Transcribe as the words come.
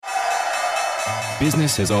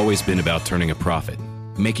Business has always been about turning a profit,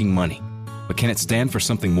 making money. But can it stand for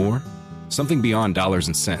something more? Something beyond dollars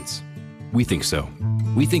and cents? We think so.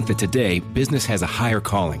 We think that today, business has a higher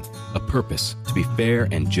calling, a purpose to be fair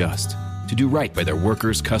and just, to do right by their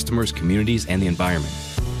workers, customers, communities, and the environment.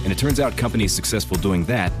 And it turns out companies successful doing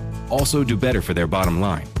that also do better for their bottom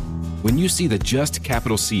line. When you see the Just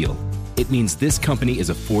Capital seal, it means this company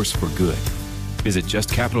is a force for good. Visit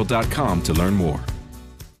justcapital.com to learn more.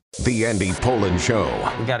 The Andy Poland Show.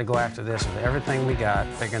 We got to go after this with everything we got,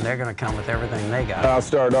 figuring they're going to come with everything they got. I'll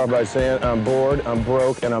start off by saying I'm bored, I'm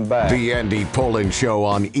broke, and I'm back. The Andy Poland Show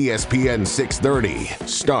on ESPN 630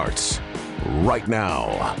 starts right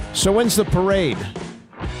now. So when's the parade?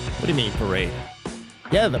 What do you mean parade?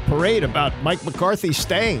 Yeah, the parade about Mike McCarthy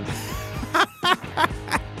staying.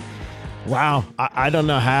 Wow, I don't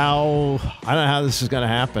know how this is going to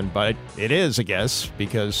happen, but it is, I guess,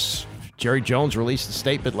 because Jerry Jones released a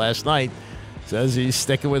statement last night, says he's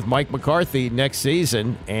sticking with Mike McCarthy next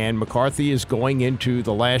season, and McCarthy is going into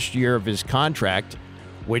the last year of his contract,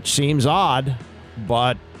 which seems odd,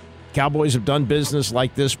 but Cowboys have done business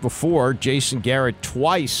like this before. Jason Garrett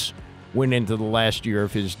twice went into the last year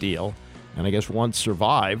of his deal, and I guess once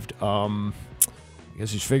survived. I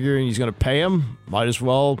guess he's figuring he's going to pay him. Might as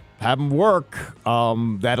well have him work.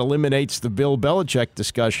 That eliminates the Bill Belichick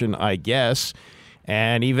discussion, I guess.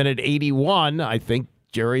 And even at 81, I think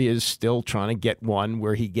Jerry is still trying to get one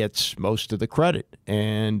where he gets most of the credit.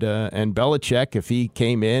 And Belichick, if he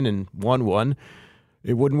came in and won one,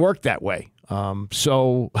 it wouldn't work that way.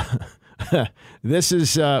 So this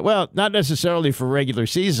is, not necessarily for regular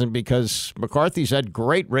season, because McCarthy's had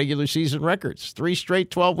great regular season records, 3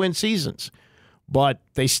 straight 12-win seasons. But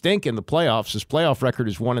they stink in the playoffs. His playoff record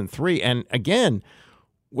is 1-3. And again,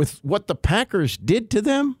 with what the Packers did to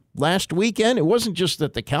them last weekend, it wasn't just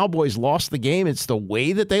that the Cowboys lost the game, it's the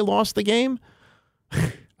way that they lost the game.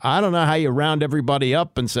 I don't know how you round everybody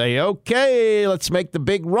up and say, okay, let's make the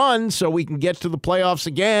big run so we can get to the playoffs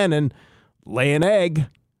again and lay an egg.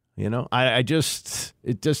 You know, it just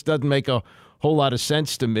doesn't make a whole lot of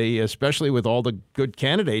sense to me, especially with all the good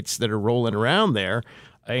candidates that are rolling around there,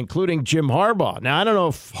 including Jim Harbaugh. Now, I don't know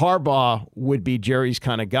if Harbaugh would be Jerry's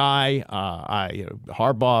kind of guy.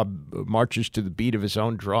 Harbaugh marches to the beat of his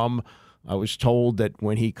own drum. I was told that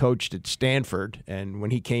when he coached at Stanford and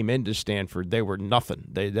when he came into Stanford, they were nothing.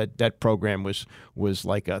 That program was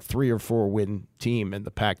like a 3 or 4 win team in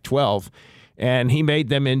the Pac-12, and he made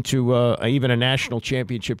them into even a national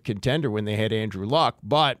championship contender when they had Andrew Luck.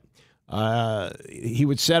 But he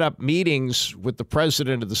would set up meetings with the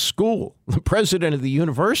president of the school, the president of the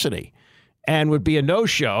university, and would be a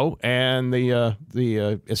no-show. And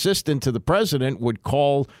the assistant to the president would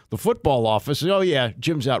call the football office. Oh yeah,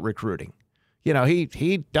 Jim's out recruiting. You know,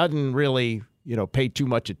 he doesn't really pay too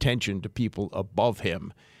much attention to people above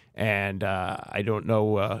him. And I don't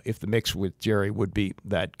know if the mix with Jerry would be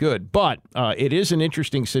that good. But it is an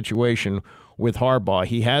interesting situation with Harbaugh.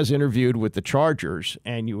 He has interviewed with the Chargers,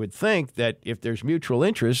 and you would think that if there's mutual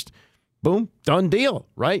interest, boom, done deal,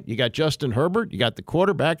 right? You got Justin Herbert, you got the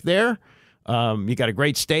quarterback there, you got a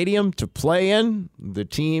great stadium to play in. The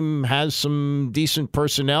team has some decent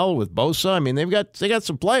personnel with Bosa. I mean, they got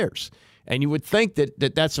some players, and you would think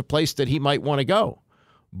that that's a place that he might want to go.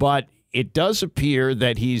 But it does appear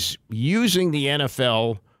that he's using the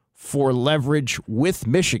NFL for leverage with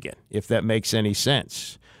Michigan, if that makes any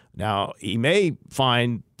sense. Now, he may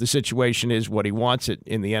find the situation is what he wants it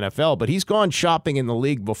in the NFL, but he's gone shopping in the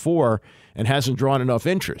league before and hasn't drawn enough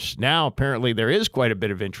interest. Now, apparently, there is quite a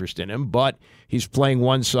bit of interest in him, but he's playing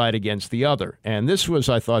one side against the other. And this was,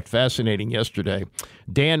 I thought, fascinating yesterday.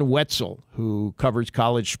 Dan Wetzel, who covers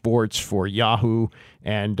college sports for Yahoo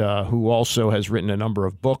and who also has written a number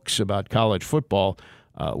of books about college football,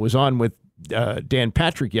 was on with Dan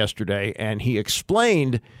Patrick yesterday, and he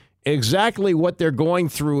explained exactly what they're going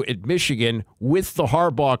through at Michigan with the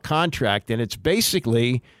Harbaugh contract, and it's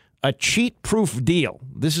basically a cheat-proof deal.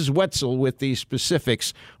 This is Wetzel with the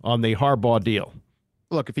specifics on the Harbaugh deal.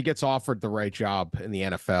 Look, if he gets offered the right job in the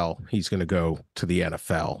NFL, he's going to go to the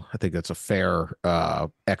NFL. I think that's a fair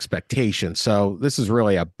expectation. So this is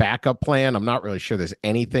really a backup plan. I'm not really sure there's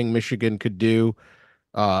anything Michigan could do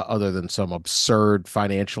other than some absurd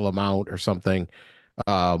financial amount or something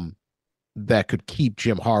that could keep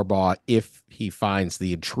Jim Harbaugh if he finds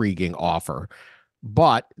the intriguing offer.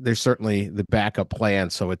 But there's certainly the backup plan.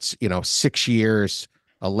 So it's, 6 years,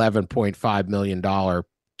 $11.5 million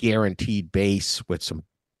guaranteed base with some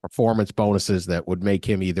performance bonuses that would make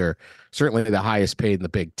him either certainly the highest paid in the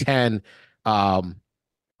Big Ten,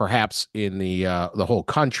 perhaps in the whole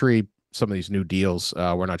country. Some of these new deals,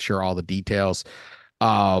 we're not sure all the details.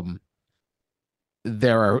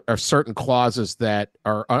 there are certain clauses that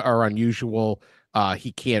are unusual.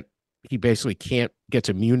 He basically can't get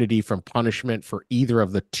immunity from punishment for either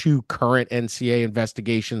of the two current NCAA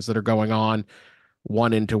investigations that are going on.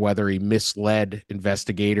 One into whether he misled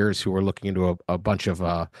investigators who were looking into a bunch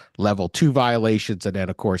of level 2 violations, and then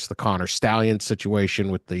of course the Connor Stallion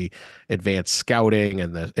situation with the advanced scouting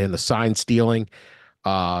and the sign stealing.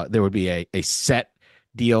 There would be a set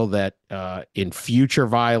deal that in future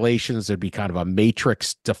violations there'd be kind of a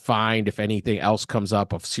matrix defined if anything else comes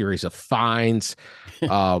up, of series of fines,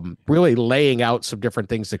 really laying out some different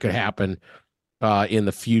things that could happen in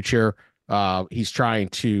the future. He's trying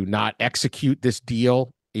to not execute this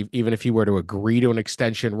deal. Even if he were to agree to an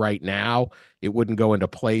extension right now, it wouldn't go into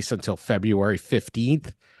place until February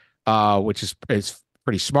 15th, which is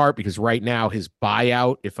pretty smart, because right now his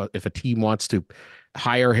buyout, if a team wants to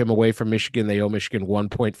hire him away from Michigan, they owe Michigan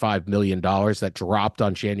 $1.5 million. That dropped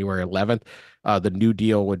on January 11th. The new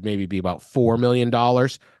deal would maybe be about $4 million.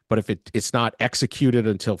 But if it's not executed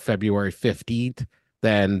until February 15th,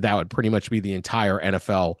 then that would pretty much be the entire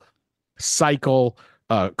NFL cycle,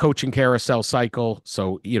 coaching carousel cycle.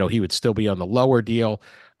 So, he would still be on the lower deal.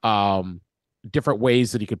 Different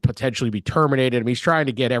ways that he could potentially be terminated. I mean, he's trying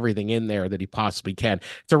to get everything in there that he possibly can.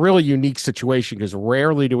 It's a really unique situation, because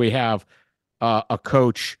rarely do we have a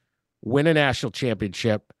coach win a national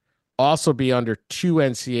championship, also be under 2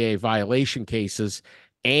 NCAA violation cases,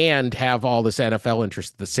 and have all this NFL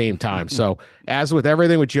interest at the same time. So, as with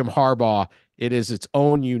everything with Jim Harbaugh, it is its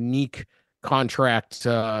own unique contract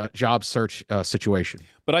job search situation.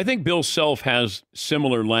 But I think Bill Self has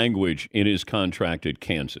similar language in his contract at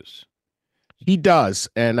Kansas. He does,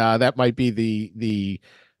 and that might be the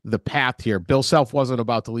path here. Bill Self wasn't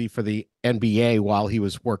about to leave for the NBA while he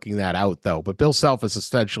was working that out, though. But Bill Self is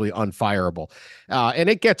essentially unfireable, and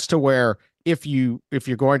it gets to where if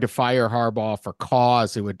you're going to fire Harbaugh for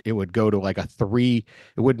cause, it would go to like a 3.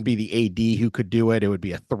 It wouldn't be the AD who could do it. It would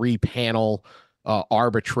be a 3-panel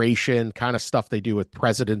arbitration kind of stuff they do with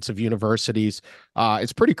presidents of universities.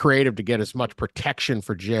 It's pretty creative to get as much protection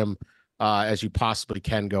for Jim as you possibly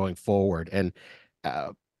can going forward. And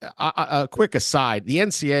a quick aside, the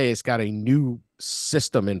NCAA has got a new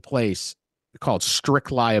system in place called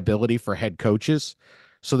strict liability for head coaches,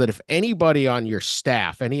 so that if anybody on your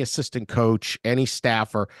staff, any assistant coach, any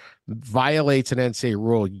staffer violates an NCAA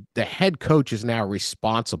rule, the head coach is now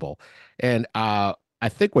responsible. And I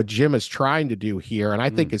think what Jim is trying to do here, and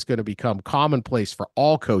I think is going to become commonplace for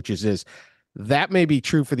all coaches, is that may be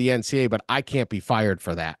true for the NCAA, but I can't be fired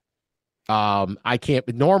for that. I can't.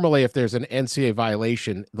 Normally, if there's an NCAA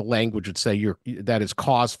violation, the language would say that is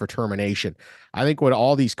cause for termination. I think what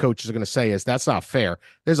all these coaches are going to say is that's not fair.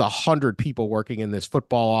 There's 100 people working in this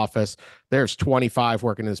football office. There's 25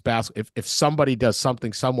 working in this basketball. If somebody does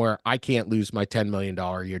something somewhere, I can't lose my $10 million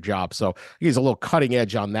a year job. So he's a little cutting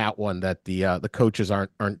edge on that one, that the coaches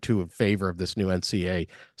aren't too in favor of this new NCAA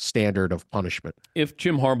standard of punishment. If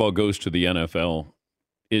Jim Harbaugh goes to the NFL,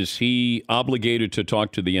 is he obligated to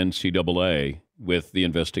talk to the NCAA with the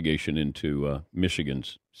investigation into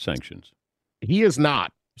Michigan's sanctions? He is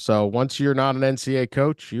not. So once you're not an NCAA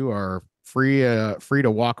coach, you are free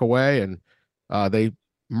to walk away, and they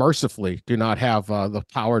mercifully do not have the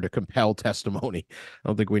power to compel testimony. I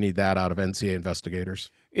don't think we need that out of NCAA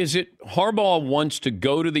investigators. Is it Harbaugh wants to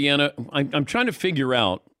go to the NFL? I'm trying to figure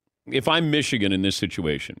out, if I'm Michigan in this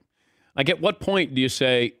situation, like at what point do you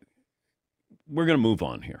say, we're going to move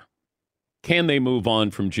on here? Can they move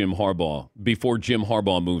on from Jim Harbaugh before Jim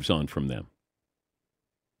Harbaugh moves on from them?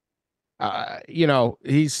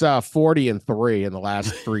 He's 40-3 in the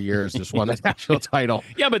last 3 years. Just won the national title.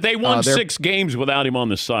 Yeah, but they won 6 games without him on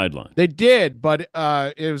the sideline. They did, but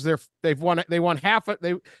it was they won half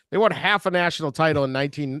a national title in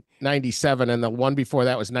 1997, and the one before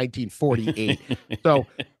that was 1948. So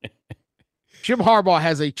Jim Harbaugh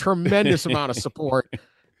has a tremendous amount of support,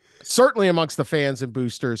 certainly amongst the fans and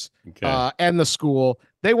boosters, and the school.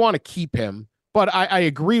 They want to keep him. But I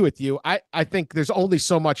agree with you. I think there's only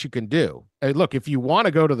so much you can do. Look, if you want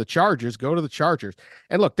to go to the Chargers, go to the Chargers.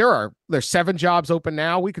 And look, there's 7 jobs open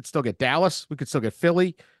now. We could still get Dallas. We could still get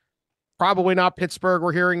Philly. Probably not Pittsburgh,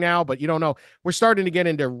 we're hearing now, but you don't know. We're starting to get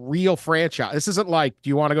into real franchise. This isn't like, do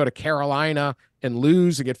you want to go to Carolina and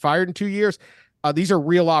lose and get fired in 2 years? These are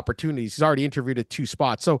real opportunities. He's already interviewed at 2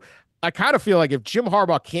 spots. So I kind of feel like if Jim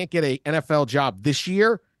Harbaugh can't get an NFL job this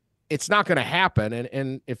year, it's not going to happen.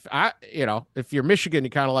 And if you're Michigan, you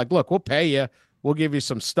kind of like, look, we'll pay you. We'll give you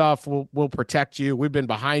some stuff. We'll protect you. We've been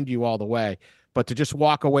behind you all the way. But to just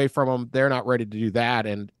walk away from them, they're not ready to do that.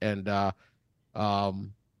 And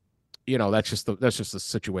that's just the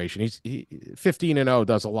situation. He 15-0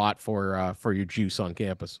 does a lot for your juice on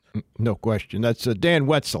campus. No question. That's Dan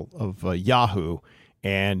Wetzel of Yahoo,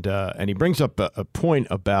 and he brings up a point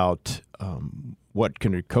about what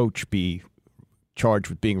can a coach be charged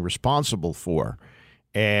with being responsible for,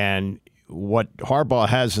 and what Harbaugh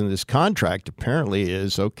has in this contract apparently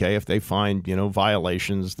is, okay, if they find,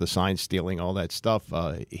 violations, the sign stealing, all that stuff,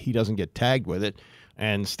 he doesn't get tagged with it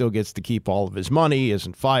and still gets to keep all of his money,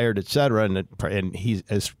 isn't fired, et cetera. And he,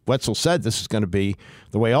 as Wetzel said, this is going to be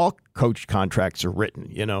the way all coach contracts are written.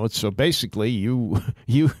 So basically you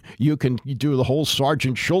can do the whole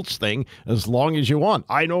Sergeant Schultz thing as long as you want.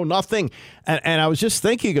 I know nothing. And I was just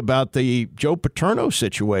thinking about the Joe Paterno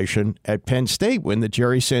situation at Penn State when the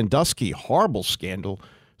Jerry Sandusky horrible scandal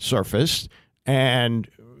surfaced. And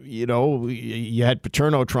you had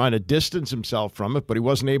Paterno trying to distance himself from it, but he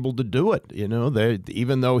wasn't able to do it.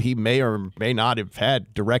 Even though he may or may not have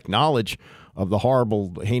had direct knowledge of the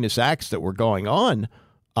horrible, heinous acts that were going on,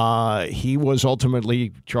 he was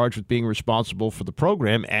ultimately charged with being responsible for the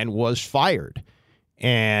program and was fired.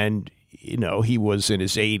 And, he was in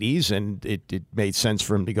his 80s, and it made sense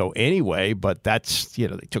for him to go anyway. But that's, they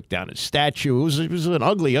took down his statue. It was an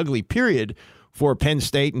ugly, ugly period for Penn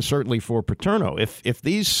State and certainly for Paterno. If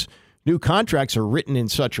these new contracts are written in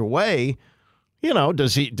such a way,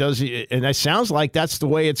 does he, and it sounds like that's the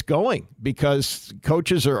way it's going, because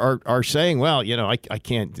coaches are saying, well, I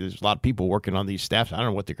can't, there's a lot of people working on these staffs. I don't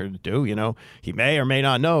know what they're going to do. He may or may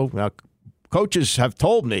not know. Now, coaches have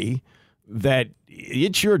told me that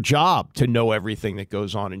it's your job to know everything that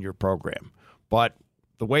goes on in your program. But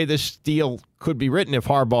the way this deal could be written if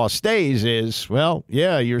Harbaugh stays is, well,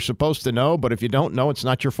 yeah, you're supposed to know, but if you don't know, it's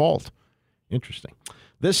not your fault. Interesting.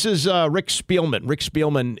 This is Rick Spielman. Rick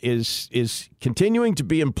Spielman is continuing to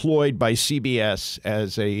be employed by CBS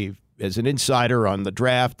as an insider on the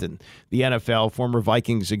draft and the NFL, former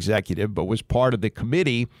Vikings executive, but was part of the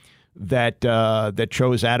committee that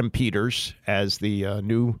chose Adam Peters as the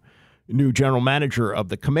new general manager of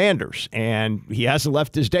the Commanders, and he hasn't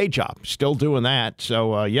left his day job, still doing that.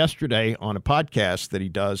 So yesterday on a podcast that he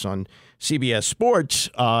does on CBS Sports,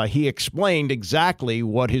 he explained exactly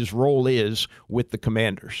what his role is with the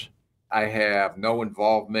Commanders. I have no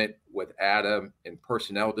involvement with Adam in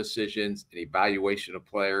personnel decisions and evaluation of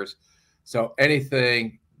players. So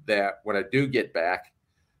anything that when I do get back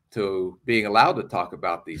to being allowed to talk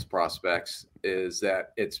about these prospects is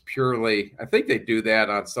that it's purely, I think they do that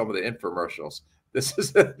on some of the infomercials. This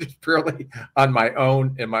is purely on my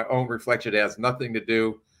own, in my own reflection. It has nothing to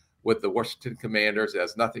do with the Washington Commanders. It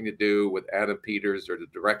has nothing to do with Adam Peters or the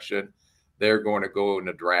direction they're going to go in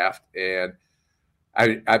the draft. And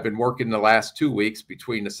I've been working the last 2 weeks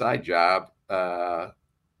between the side job,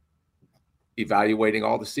 evaluating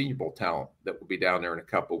all the Senior Bowl talent that will be down there in a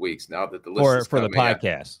couple of weeks. Now that the list is for the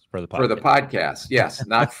podcast, for the podcast, yes,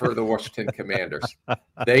 not for the Washington Commanders.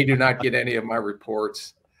 They do not get any of my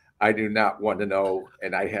reports. I do not want to know,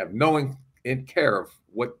 and I have no in care of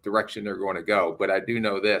what direction they're going to go. But I do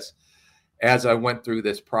know this: as I went through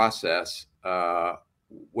this process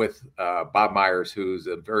with Bob Myers, who's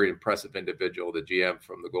a very impressive individual, the GM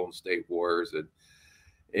from the Golden State Warriors,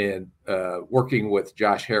 and working with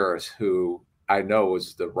Josh Harris, who I know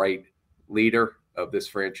is the right leader of this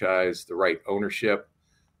franchise, the right ownership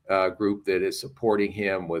group that is supporting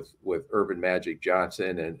him with Urban Magic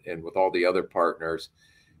Johnson and with all the other partners.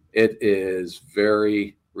 It is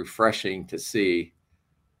very refreshing to see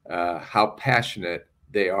how passionate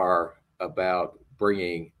they are about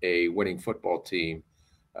bringing a winning football team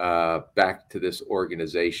back to this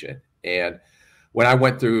organization. And when I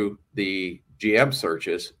went through the GM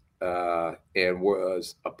searches and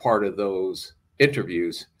was a part of those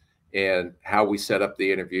interviews and how we set up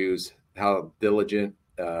the interviews, how diligent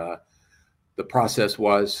the process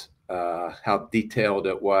was, how detailed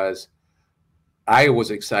it was, I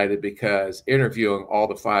was excited because interviewing all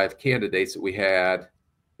the 5 candidates that we had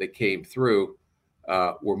that came through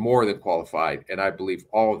were more than qualified. And I believe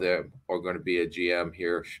all of them are going to be a GM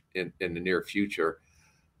here in the near future.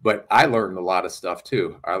 But I learned a lot of stuff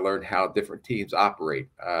too. I learned how different teams operate,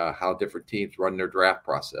 how different teams run their draft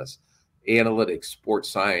process, analytics, sports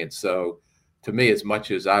science. So to me, as much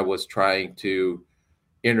as I was trying to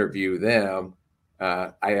interview them,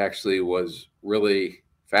 I actually was really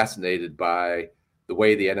fascinated by the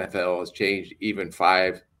way the NFL has changed even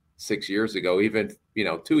 5-6 years ago, even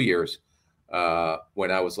 2 years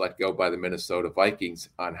when I was let go by the Minnesota Vikings,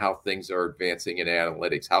 on how things are advancing in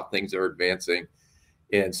analytics, how things are advancing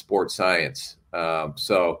in sports science.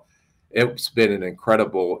 So it's been an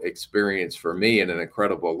incredible experience for me and an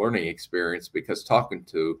incredible learning experience, because talking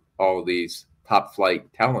to all of these top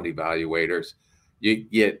flight talent evaluators, you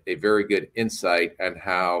get a very good insight on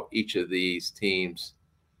how each of these teams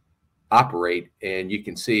operate, and you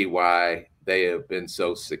can see why they have been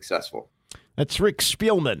so successful. That's Rick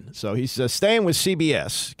Spielman. So he's staying with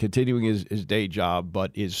CBS, continuing his day job,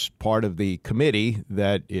 but is part of the committee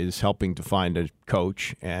that is helping to find a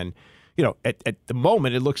coach. And, you know, at the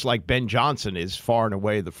moment, it looks like Ben Johnson is far and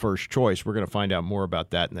away the first choice. We're going to find out more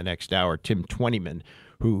about that in the next hour. Tim Twentyman,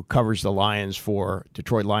 who covers the Lions for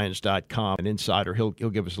DetroitLions.com, an insider, he'll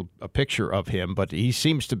give us a picture of him. But he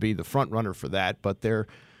seems to be the front runner for that. But they're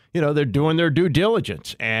doing their due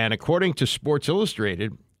diligence. And according to Sports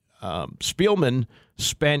Illustrated, Spielman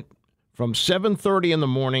spent from 7:30 in the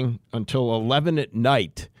morning until 11 at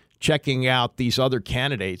night checking out these other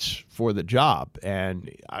candidates for the job.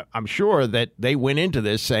 And I'm sure that they went into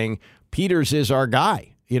this saying, Peters is our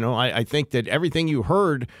guy. You know, I think that everything you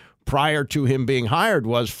heard prior to him being hired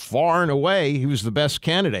was far and away he was the best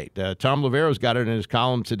candidate. Tom Lavero's got it in his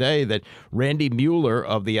column today that Randy Mueller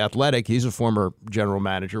of The Athletic, he's a former general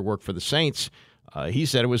manager, worked for the Saints, he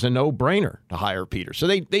said it was a no-brainer to hire Peters. So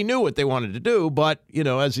they knew what they wanted to do, but, you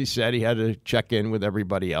know, as he said, he had to check in with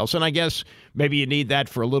everybody else. And I guess maybe you need that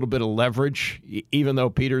for a little bit of leverage, even though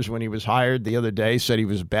Peters, when he was hired the other day, said he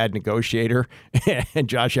was a bad negotiator. And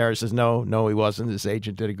Josh Harris says, no, he wasn't. His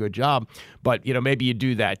agent did a good job. But, you know, maybe you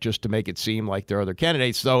do that just to make it seem like there are other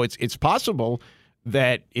candidates. So it's possible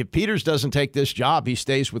that if Peters doesn't take this job, he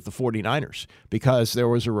stays with the 49ers, because there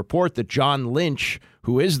was a report that John Lynch,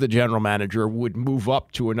 who is the general manager, would move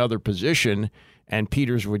up to another position and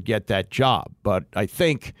Peters would get that job. But I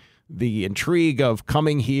think the intrigue of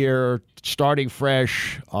coming here, starting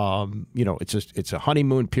fresh, it's a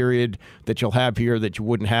honeymoon period that you'll have here that you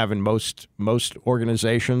wouldn't have in most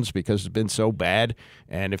organizations because it's been so bad.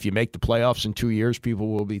 And if you make the playoffs in 2 years, people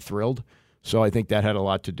will be thrilled. So I think that had a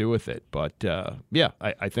lot to do with it. But,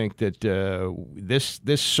 I think that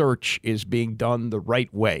this search is being done the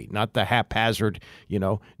right way, not the haphazard,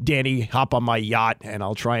 Danny, hop on my yacht and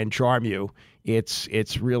I'll try and charm you.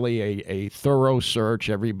 It's really a thorough search,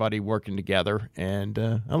 everybody working together, and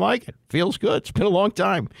I like it. Feels good. It's been a long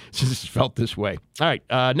time since it's felt this way. All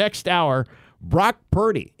right, next hour, Brock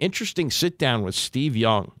Purdy. Interesting sit-down with Steve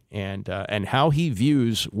Young. And how he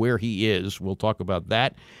views where he is. We'll talk about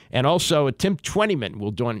that. And also, Tim Twentyman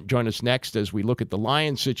will join us next as we look at the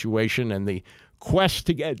Lions situation and the quest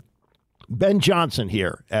to get Ben Johnson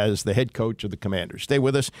here as the head coach of the Commanders. Stay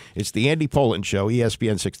with us. It's the Andy Pollin Show,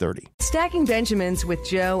 ESPN 630. Stacking Benjamins with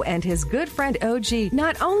Joe and his good friend OG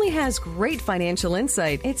not only has great financial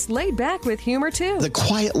insight, it's laid back with humor, too. The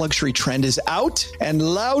quiet luxury trend is out and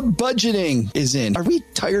loud budgeting is in. Are we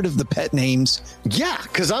tired of the pet names? Yeah,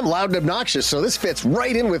 because I'm loud and obnoxious, so this fits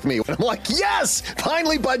right in with me. And I'm like, yes,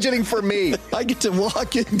 finally budgeting for me. I get to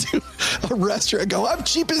walk into a restaurant and go, I'm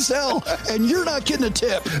cheap as hell, and you're not getting a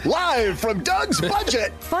tip. Live from Doug's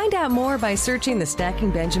Budget. Find out more by searching the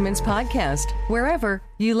Stacking Benjamins podcast, wherever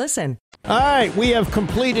you listen. All right, we have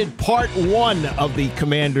completed part one of the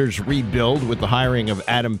Commanders rebuild with the hiring of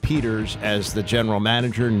Adam Peters as the general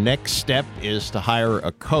manager. Next step is to hire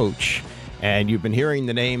a coach. And you've been hearing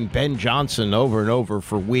the name Ben Johnson over and over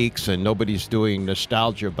for weeks, and nobody's doing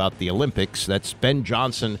nostalgia about the Olympics. That's Ben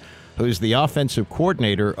Johnson, who's the offensive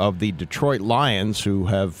coordinator of the Detroit Lions, who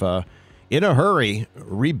have in a hurry,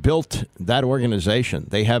 rebuilt that organization.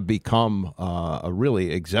 They have become a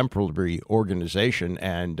really exemplary organization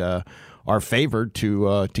and are favored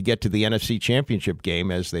to get to the NFC Championship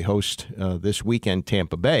game as they host this weekend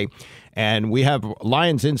Tampa Bay. And we have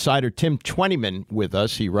Lions Insider Tim Twentyman with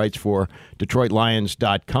us. He writes for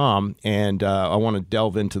DetroitLions.com, and I want to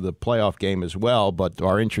delve into the playoff game as well, but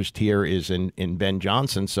our interest here is in Ben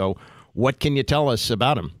Johnson. So what can you tell us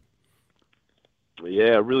about him?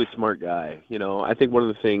 Yeah, really smart guy. I think one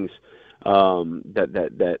of the things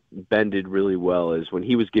that Ben did really well is when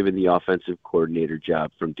he was given the offensive coordinator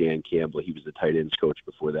job from Dan Campbell. He was the tight ends coach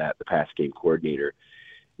before that, the pass game coordinator.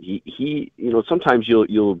 He sometimes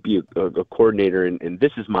you'll be a coordinator and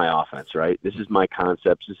this is my offense, right? This is my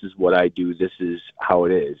concepts. This is what I do. This is how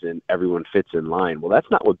it is, and everyone fits in line. Well,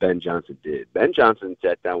 that's not what Ben Johnson did. Ben Johnson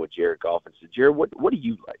sat down with Jared Goff and said, Jared, what do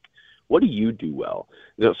you like? What do you do well?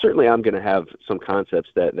 Certainly I'm going to have some concepts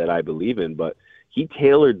that I believe in, but he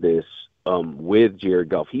tailored this with Jared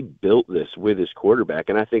Goff. He built this with his quarterback,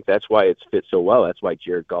 and I think that's why it's fit so well. That's why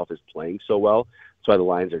Jared Goff is playing so well. That's why the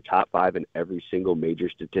Lions are top 5 in every single major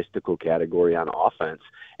statistical category on offense.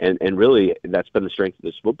 And really, that's been the strength of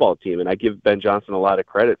this football team. And I give Ben Johnson a lot of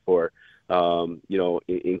credit for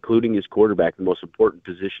including his quarterback, the most important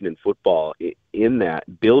position in football, in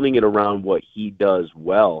that, building it around what he does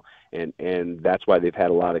well. And that's why they've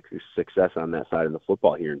had a lot of success on that side of the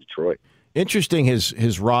football here in Detroit. Interesting,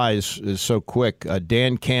 his rise is so quick.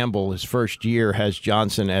 Dan Campbell, his first year, has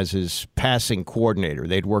Johnson as his passing coordinator.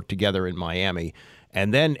 They'd worked together in Miami.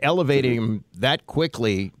 And then elevating him that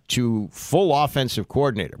quickly to full offensive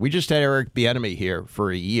coordinator. We just had Eric Bieniemy here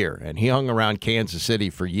for a year, and he hung around Kansas City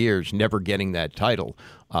for years, never getting that title.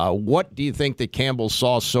 What do you think that Campbell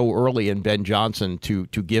saw so early in Ben Johnson to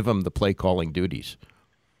give him the play-calling duties?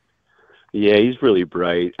 Yeah, he's really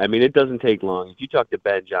bright. I mean, it doesn't take long. If you talk to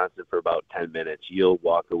Ben Johnson for about 10 minutes, you'll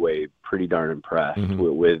walk away pretty darn impressed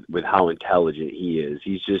with how intelligent he is.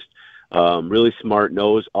 He's just really smart,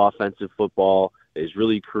 knows offensive football, is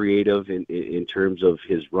really creative in terms of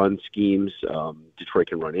his run schemes. Detroit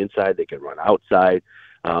can run inside, they can run outside.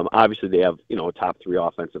 Obviously, they have a top 3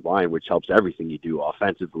 offensive line, which helps everything you do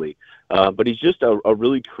offensively. But he's just a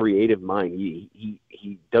really creative mind.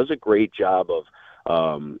 He does a great job of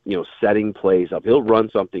setting plays up. He'll run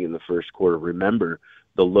something in the first quarter. Remember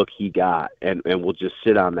the look he got, and we'll just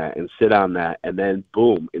sit on that, and then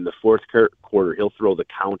boom, in the fourth quarter, he'll throw the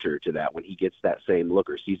counter to that when he gets that same look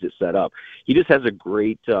or sees it set up. He just has a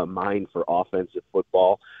great mind for offensive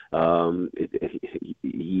football.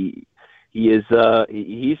 He's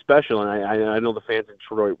special, and I know the fans in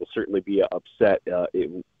Detroit will certainly be upset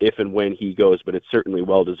if and when he goes, but it's certainly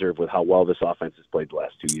well-deserved with how well this offense has played the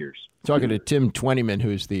last 2 years. Talking to Tim Twentyman,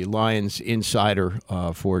 who's the Lions Insider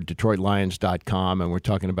for DetroitLions.com, and we're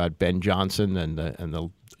talking about Ben Johnson and the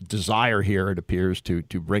desire here, it appears, to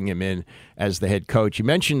bring him in as the head coach. You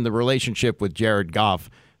mentioned the relationship with Jared Goff.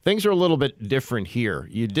 Things are a little bit different here.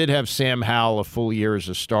 You did have Sam Howell a full year as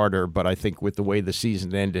a starter, but I think with the way the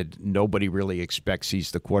season ended, nobody really expects he's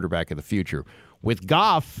the quarterback of the future. With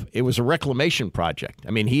Goff, it was a reclamation project. I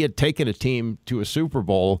mean, he had taken a team to a Super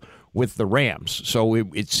Bowl with the Rams, so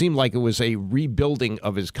it seemed like it was a rebuilding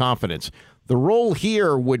of his confidence. The role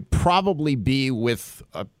here would probably be with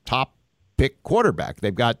a top pick quarterback.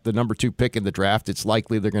 They've got the number 2 pick in the draft. It's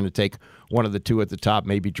likely they're going to take one of the 2 at the top,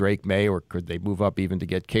 maybe Drake May, or could they move up even to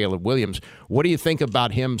get Caleb Williams? What do you think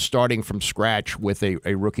about him starting from scratch with a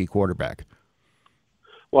rookie quarterback?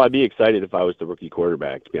 Well, I'd be excited if I was the rookie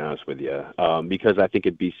quarterback, to be honest with you, because I think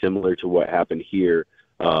it'd be similar to what happened here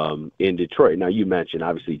in Detroit. Now, you mentioned,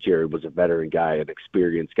 obviously, Jared was a veteran guy, an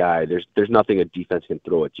experienced guy. There's nothing a defense can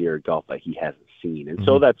throw at Jared Goff that he hasn't seen, and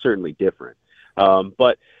so that's certainly different.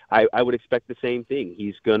 But I would expect the same thing.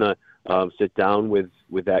 He's going to sit down with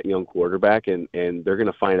that young quarterback, and they're going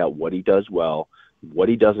to find out what he does well, what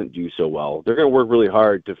he doesn't do so well. They're going to work really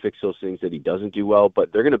hard to fix those things that he doesn't do well,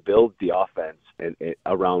 but they're going to build the offense and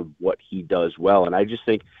around what he does well. And I just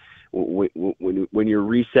think when you're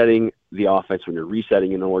resetting the offense, when you're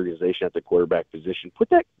resetting an organization at the quarterback position, put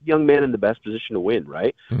that young man in the best position to win,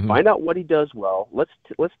 right? Find out what he does well. Let's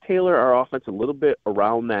tailor our offense a little bit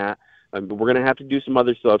around that. We're going to have to do some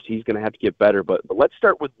other stuff. So he's going to have to get better, but let's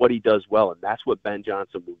start with what he does well, and that's what Ben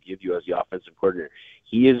Johnson will give you as the offensive coordinator.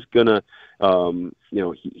 He is going to,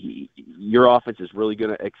 your offense is really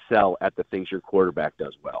going to excel at the things your quarterback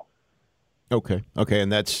does well. Okay,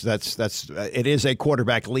 and that's it is a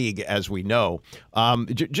quarterback league, as we know.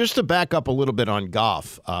 Just to back up a little bit on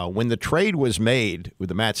Goff, when the trade was made with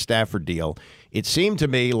the Matt Stafford deal, it seemed to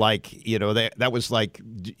me like that was like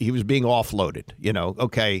he was being offloaded.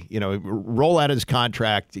 Roll out his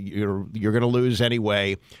contract. You're going to lose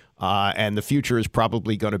anyway, and the future is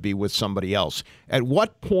probably going to be with somebody else. At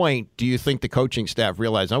what point do you think the coaching staff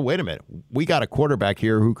realized, oh, wait a minute, we got a quarterback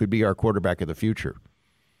here who could be our quarterback of the future?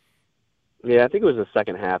 Yeah, I think it was the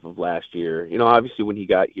second half of last year. Obviously when he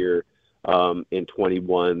got here in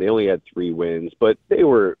 21, they only had 3 wins, but they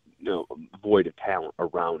were void of talent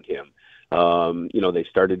around him. They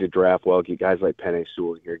started to draft well, get guys like Penei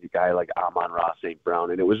Sewell here, get a guy like Amon-Ra St. Brown,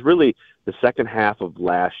 and it was really the second half of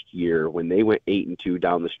last year when they went 8-2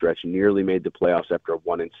 down the stretch, nearly made the playoffs after a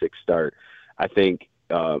 1-6 start. I think,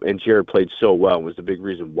 and Jared played so well, and was the big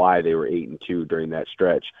reason why they were 8-2 during that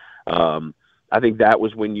stretch. I think that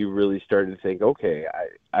was when you really started to think, okay,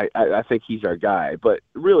 I think he's our guy. But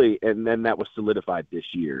really, and then that was solidified this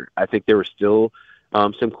year. I think there were still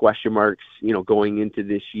some question marks, going into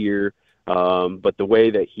this year. But the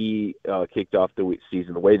way that he kicked off the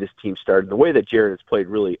season, the way this team started, the way that Jared has played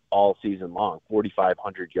really all season long,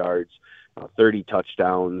 4,500 yards, 30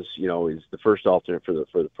 touchdowns, is the first alternate for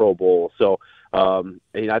the Pro Bowl. So,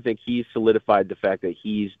 I think he's solidified the fact that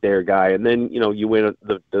he's their guy. And then, you win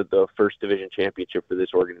the first division championship for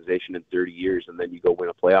this organization in 30 years, and then you go win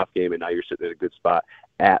a playoff game, and now you're sitting in a good spot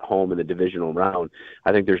at home in the divisional round.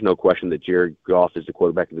 I think there's no question that Jared Goff is the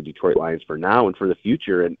quarterback of the Detroit Lions for now and for the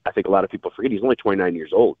future. And I think a lot of people forget he's only 29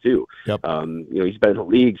 years old too. Yep. He's been in the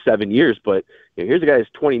league 7 years, but here's a guy who's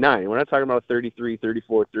 29. We're not talking about a 33,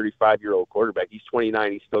 34, 35-year-old quarterback. He's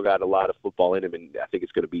 29. He's still got a lot of football in him, and I think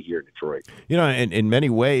it's going to be here in Detroit. In many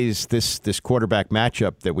ways, this quarterback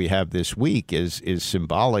matchup that we have this week is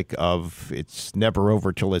symbolic of it's never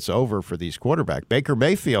over till it's over for these quarterbacks. Baker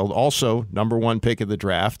Mayfield, also number one pick of the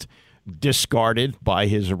draft, discarded by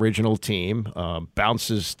his original team,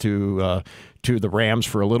 bounces to the Rams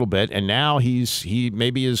for a little bit, and now he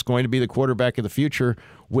maybe is going to be the quarterback of the future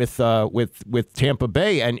with Tampa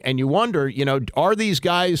Bay. And you wonder, are these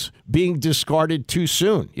guys being discarded too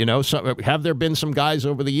soon? Have there been some guys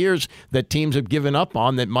over the years that teams have given up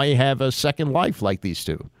on that might have a second life like these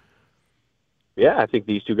two? Yeah, I think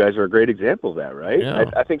these two guys are a great example of that, right? Yeah.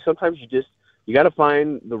 I think sometimes you got to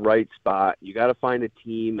find the right spot. You got to find a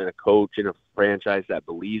team and a coach and a franchise that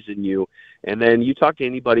believes in you. And then you talk to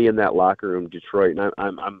anybody in that locker room, Detroit, and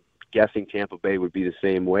I'm guessing Tampa Bay would be the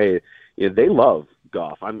same way. They love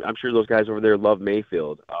Goff. I'm sure those guys over there love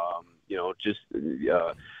Mayfield.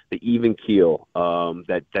 The even keel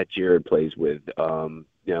that Jared plays with.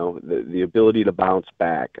 The ability to bounce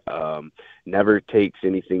back, never takes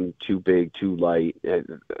anything too big, too light.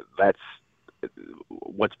 That's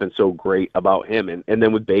what's been so great about him. And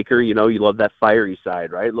then with Baker, you love that fiery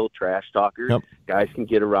side, right? A little trash talker. Yep. Guys can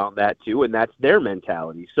get around that too, and that's their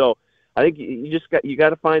mentality. So I think you got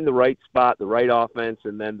to find the right spot, the right offense,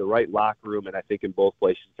 and then the right locker room. And I think in both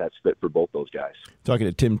places that's fit for both those guys. Talking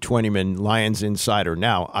to Tim Twentyman, Lions Insider.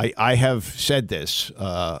 Now, I have said this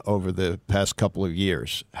over the past couple of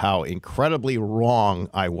years, how incredibly wrong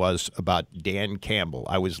I was about Dan Campbell.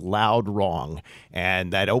 I was loud wrong.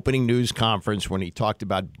 And that opening news conference when he talked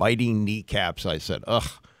about biting kneecaps, I said,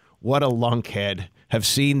 ugh, what a lunkhead. Have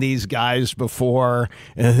seen these guys before.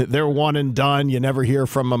 They're one and done. You never hear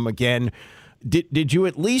from them again. Did you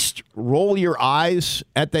at least roll your eyes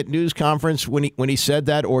at that news conference when he said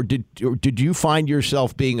that, or did you find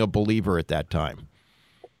yourself being a believer at that time?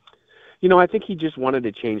 I think he just wanted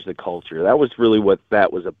to change the culture. That was really what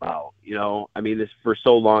that was about. This for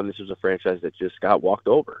so long, this was a franchise that just got walked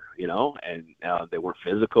over, and they weren't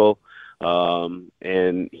physical.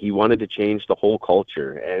 And he wanted to change the whole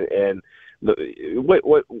culture. And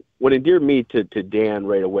what endeared me to Dan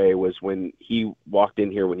right away was when he walked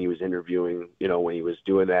in here when he was interviewing, when he was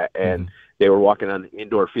doing that, and they were walking on the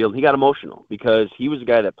indoor field. He got emotional because he was a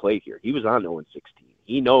guy that played here. He was on 0-16.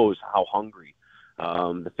 He knows how hungry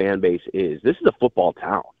the fan base is. This is a football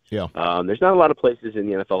town. Yeah. There's not a lot of places in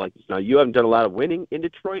the NFL like this. Now, you haven't done a lot of winning in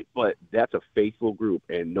Detroit, but that's a faithful group,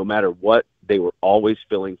 and no matter what, they were always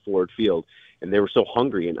filling Ford Field, and they were so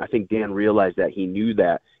hungry, and I think Dan realized that. He knew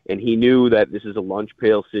that, and he knew that this is a lunch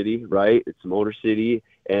pail city, right? It's Motor City,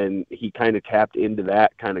 and he kind of tapped into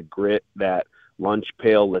that kind of grit, that lunch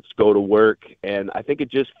pail, let's go to work, and I think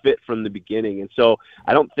it just fit from the beginning. And so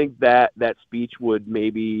I don't think that speech would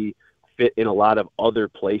maybe fit in a lot of other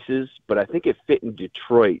places, but I think it fit in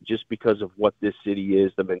Detroit just because of what this city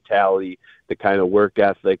is, the mentality, the kind of work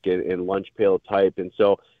ethic and lunch pail type. And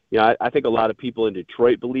so, I think a lot of people in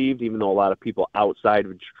Detroit believed, even though a lot of people outside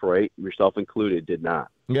of Detroit, yourself included, did not.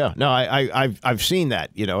 Yeah, no, I've seen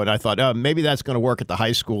that, and I thought maybe that's going to work at the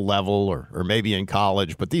high school level or maybe in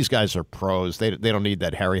college, but these guys are pros. They don't need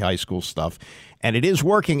that hairy high school stuff, and it is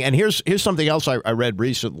working. And here's something else I read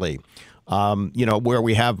recently. Where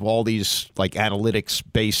we have all these like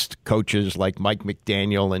analytics-based coaches like Mike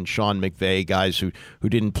McDaniel and Sean McVay, guys who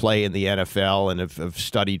didn't play in the NFL and have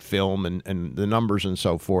studied film and the numbers and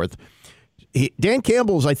so forth. Dan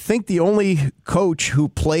Campbell is, I think, the only coach who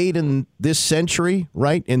played in this century,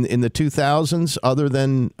 right, in the 2000s, other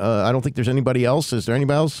than I don't think there's anybody else. Is there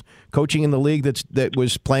anybody else coaching in the league that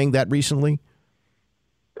was playing that recently?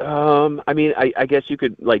 I guess you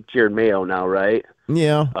could, like Jared Mayo now, right?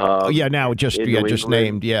 Yeah. Now just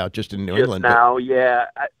named. Yeah, just in New England. Now, yeah.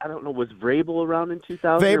 I don't know. Was Vrabel around in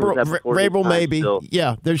 2000? Vrabel maybe. Still?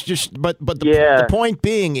 Yeah. There's just, but the point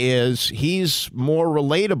being is he's more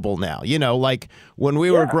relatable now. Like when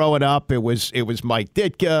we were growing up, it was Mike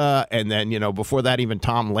Ditka, and then before that even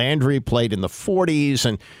Tom Landry played in the 40s,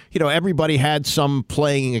 and everybody had some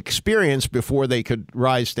playing experience before they could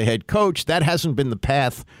rise to head coach. That hasn't been the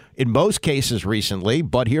path in most cases recently,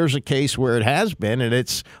 but here's a case where it has been, and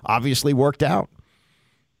it's obviously worked out.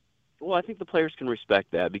 Well, I think the players can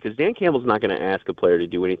respect that because Dan Campbell's not going to ask a player to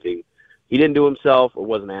do anything he didn't do himself or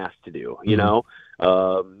wasn't asked to do. He's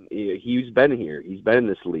been here. He's been in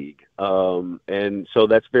this league. And so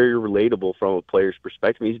that's very relatable from a player's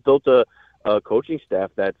perspective. He's built a a coaching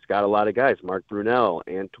staff that's got a lot of guys, Mark Brunell,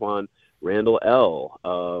 Antoine Randall L.,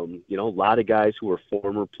 a lot of guys who are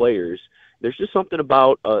former players. There's just something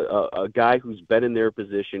about a guy who's been in their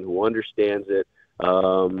position, who understands it,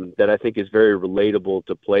 that I think is very relatable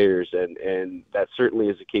to players, and that certainly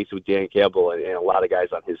is the case with Dan Campbell and a lot of guys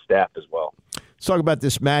on his staff as well. Let's talk about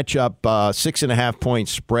this matchup. 6.5-point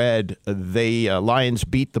spread. The Lions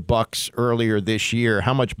beat the Bucs earlier this year.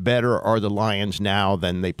 How much better are the Lions now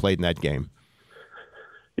than they played in that game?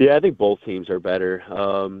 Yeah, I think both teams are better.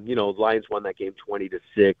 The Lions won that game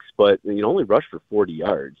 20-6, but only rushed for 40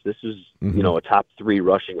 yards. This is a top 3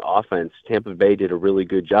 rushing offense. Tampa Bay did a really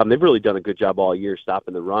good job. And they've really done a good job all year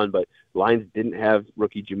stopping the run, but Lions didn't have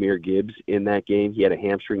rookie Jahmyr Gibbs in that game. He had a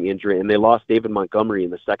hamstring injury, and they lost David Montgomery in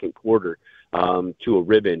the second quarter to a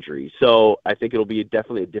rib injury. So I think it'll be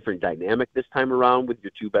definitely a different dynamic this time around with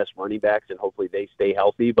your 2 best running backs, and hopefully they stay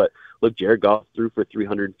healthy. But look, Jared Goff threw for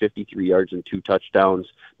 353 yards and 2 touchdowns.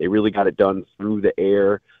 They really got it done through the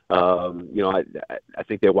air. I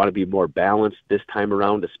think they want to be more balanced this time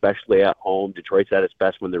around, especially at home. Detroit's at its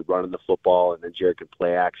best when they're running the football, and then Jared can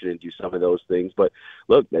play action and do some of those things. But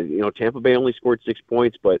look, Tampa Bay only scored 6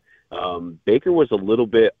 points, but Baker was a little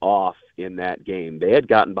bit off in that game. They had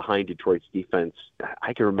gotten behind Detroit's defense,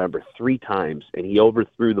 I can remember, 3 times, and he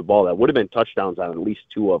overthrew the ball. That would have been touchdowns on at least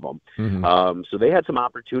 2 of them. Mm-hmm. So they had some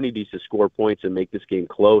opportunities to score points and make this game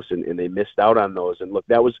close, and they missed out on those. And look,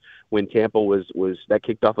 that was when Tampa was that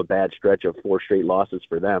kicked off a bad stretch of 4 straight losses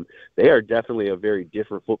for them. They are definitely a very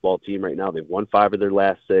different football team right now. They've won 5 of their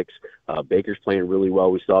last 6. Baker's playing really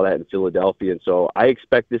well. We saw that in Philadelphia, and so I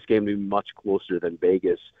expect this game to be much closer than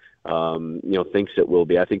Vegas thinks it will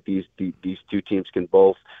be. I think these 2 teams can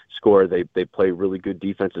both score. They play really good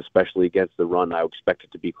defense, especially against the run. I expect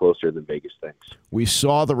it to be closer than Vegas thinks. We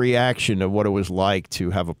saw the reaction of what it was like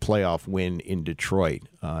to have a playoff win in Detroit.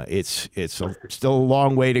 It's still a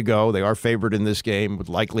long way to go. They are favored in this game. Would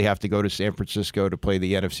likely have to go to San Francisco to play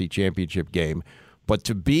the NFC Championship game. But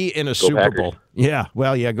to be in a Super Bowl,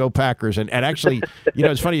 go Packers. And actually,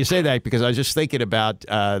 it's funny you say that because I was just thinking about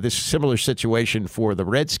this similar situation for the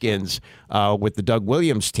Redskins with the Doug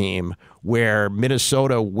Williams team, where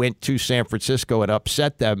Minnesota went to San Francisco and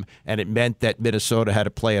upset them, and it meant that Minnesota had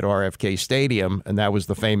to play at RFK Stadium, and that was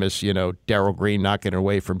the famous, Darryl Green knocking it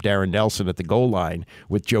away from Darren Nelson at the goal line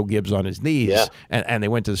with Joe Gibbs on his knees, and they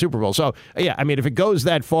went to the Super Bowl. So, if it goes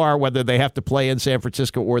that far, whether they have to play in San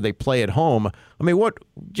Francisco or they play at home,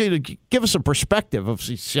 give us a perspective of.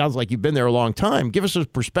 It sounds like you've been there a long time. Give us a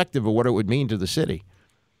perspective of what it would mean to the city.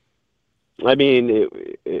 I mean,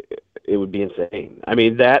 it would be insane. I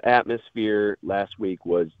mean, that atmosphere last week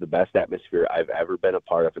was the best atmosphere I've ever been a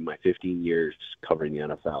part of in my 15 years covering the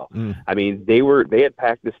NFL. I mean, they had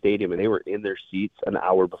packed the stadium and they were in their seats an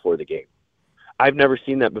hour before the game. I've never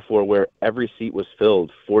seen that before, where every seat was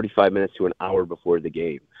filled 45 minutes to an hour before the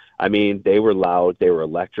game. I mean, they were loud. They were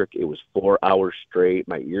electric. It was 4 hours straight.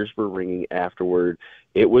 My ears were ringing afterward.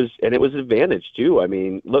 It was an advantage, too. I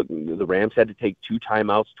mean, look, the Rams had to take 2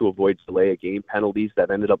 timeouts to avoid delay of game penalties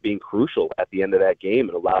that ended up being crucial at the end of that game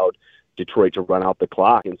and allowed Detroit to run out the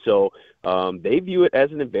clock. And so they view it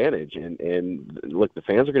as an advantage. And look, the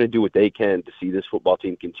fans are going to do what they can to see this football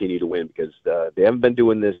team continue to win, because they haven't been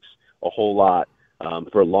doing this a whole lot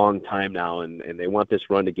for a long time now, and they want this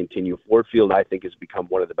run to continue. Ford Field, I think, has become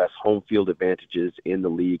one of the best home field advantages in the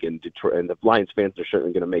league, and Detroit and the Lions fans are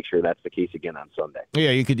certainly going to make sure that's the case again on Sunday.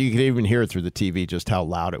 Yeah, you could even hear it through the TV just how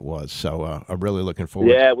loud it was. So I'm really looking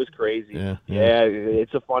forward. Yeah, it was crazy. Yeah,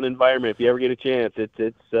 it's a fun environment. If you ever get a chance,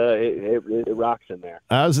 it rocks in there.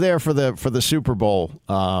 I was there for the Super Bowl.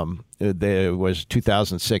 It was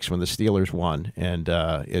 2006 when the Steelers won, and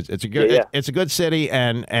it's a good city,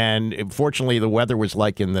 and fortunately the weather was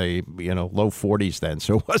like in the low 40s then,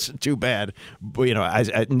 so it wasn't too bad. But,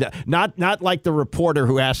 not like the reporter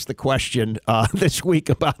who asked the question this week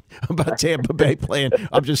about Tampa Bay playing.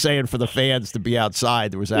 I'm just saying for the fans to be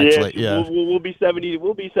outside, there was actually we'll be 70.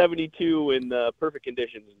 We'll be 72 in perfect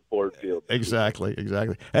conditions in Ford Field. Exactly.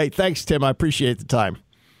 Hey, thanks, Tim. I appreciate the time.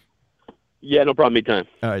 Yeah, no problem. Anytime.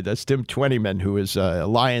 All right, that's Tim Twentyman, who is a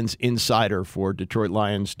Lions Insider for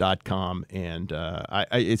DetroitLions.com, and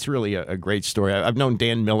it's really a great story. I've known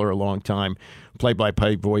Dan Miller a long time,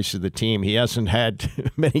 play-by-play voice of the team. He hasn't had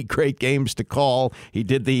many great games to call. He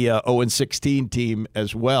did the 0-16 team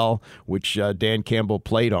as well, which Dan Campbell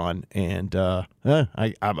played on, and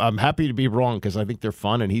I'm happy to be wrong because I think they're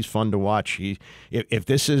fun and he's fun to watch. If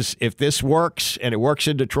this works and it works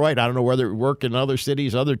in Detroit, I don't know whether it work in other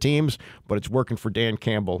cities, other teams, but it's working for Dan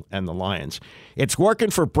Campbell and the Lions. It's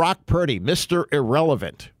working for Brock Purdy, Mr.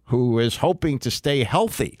 Irrelevant, who is hoping to stay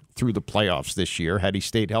healthy through the playoffs this year. Had he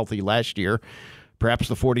stayed healthy last year, perhaps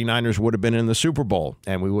the 49ers would have been in the Super Bowl,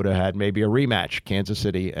 and we would have had maybe a rematch, Kansas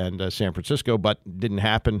City and San Francisco, but didn't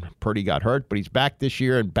happen. Purdy got hurt, but he's back this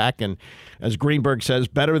year and back, and as Greenberg says,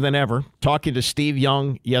 better than ever. Talking to Steve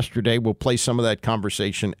Young yesterday, we'll play some of that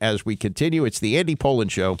conversation as we continue. It's the Andy Pollin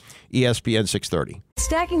Show, ESPN 630.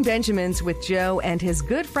 Stacking Benjamins with Joe and his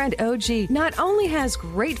good friend OG not only has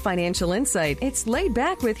great financial insight, it's laid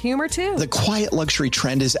back with humor too. The quiet luxury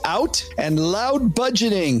trend is out and loud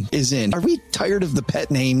budgeting is in. Are we tired of the pet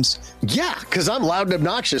names? Yeah, because I'm loud and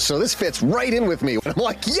obnoxious, so this fits right in with me. I'm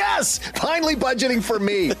like, yes, finally budgeting for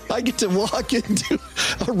me. I get to walk into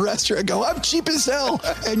a restaurant and go, I'm cheap as hell,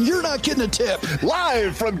 and you're not getting a tip.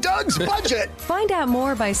 Live from Doug's Budget. Find out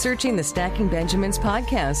more by searching the Stacking Benjamins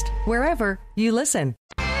podcast, wherever you listen.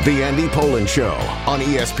 The Andy Pollin Show on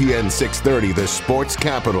ESPN 630, the sports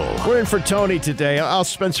capital. We're in for Tony today. I'll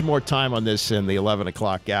spend some more time on this in the 11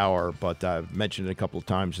 o'clock hour, but I've mentioned it a couple of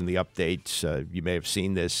times in the updates. You may have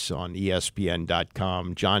seen this on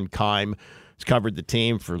ESPN.com. John Keim has covered the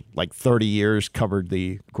team for like 30 years, covered,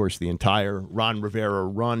 of course, the entire Ron Rivera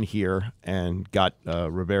run here, and got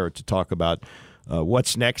Rivera to talk about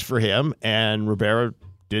what's next for him. And Rivera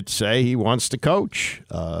did say he wants to coach.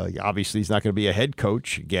 Obviously, he's not going to be a head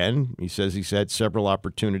coach again. He says he's had several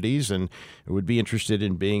opportunities and would be interested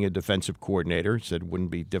in being a defensive coordinator. He said it wouldn't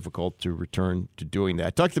be difficult to return to doing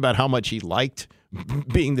that. Talked about how much he liked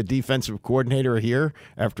being the defensive coordinator here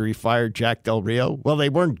after he fired Jack Del Rio. Well, they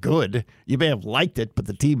weren't good. You may have liked it, but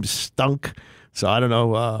the team stunk. So I don't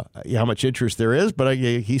know how much interest there is, but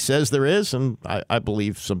he says there is, and I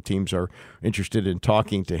believe some teams are interested in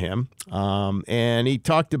talking to him. And he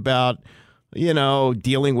talked about,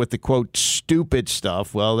 dealing with the, quote, stupid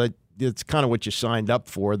stuff. Well, it's kind of what you signed up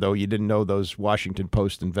for, though you didn't know those Washington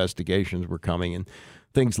Post investigations were coming and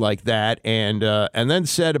things like that. And then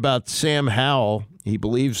said about Sam Howell, he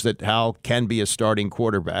believes that Howell can be a starting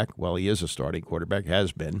quarterback. Well, he is a starting quarterback,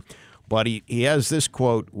 has been. But he has this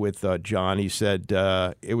quote with John. He said,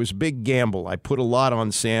 it was a big gamble. I put a lot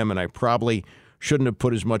on Sam, and I probably shouldn't have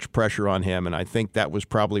put as much pressure on him, and I think that was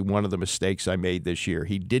probably one of the mistakes I made this year.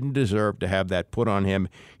 He didn't deserve to have that put on him.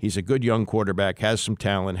 He's a good young quarterback, has some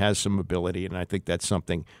talent, has some ability, and I think that's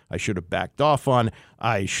something I should have backed off on.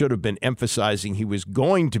 I should have been emphasizing he was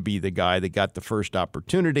going to be the guy that got the first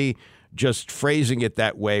opportunity. Just phrasing it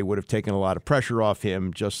that way would have taken a lot of pressure off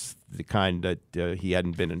him, just the kind that he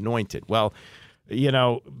hadn't been anointed. Well,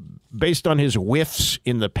 based on his whiffs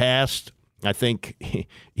in the past, I think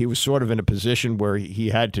he was sort of in a position where he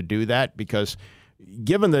had to do that because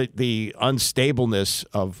given the unstableness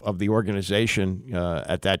of the organization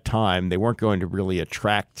at that time, they weren't going to really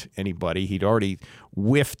attract anybody. He'd already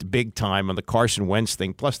whiffed big time on the Carson Wentz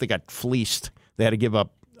thing. Plus, they got fleeced. They had to give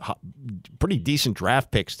up pretty decent draft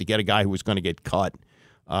picks to get a guy who was going to get cut.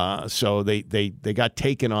 So they got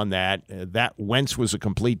taken on that. That Wentz was a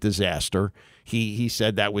complete disaster. He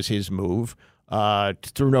said that was his move.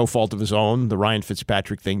 Through no fault of his own, the Ryan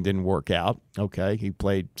Fitzpatrick thing didn't work out. Okay, he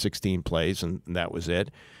played 16 plays, and that was it.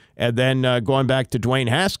 And then going back to Dwayne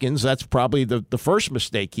Haskins, that's probably the first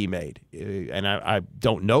mistake he made. And I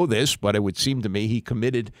don't know this, but it would seem to me he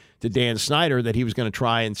committed to Dan Snyder that he was going to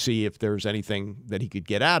try and see if there was anything that he could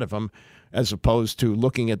get out of him, as opposed to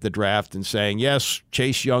looking at the draft and saying, yes,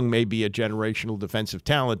 Chase Young may be a generational defensive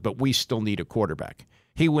talent, but we still need a quarterback.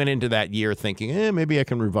 He went into that year thinking, maybe I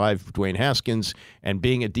can revive Dwayne Haskins. And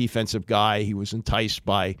being a defensive guy, he was enticed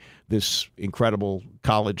by this incredible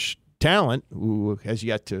college talent who has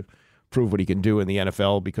yet to prove what he can do in the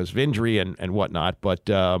NFL because of injury and whatnot. But,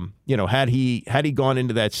 had he gone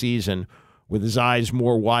into that season with his eyes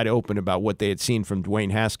more wide open about what they had seen from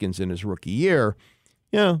Dwayne Haskins in his rookie year,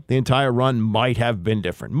 the entire run might have been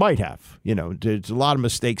different. Might have. There's a lot of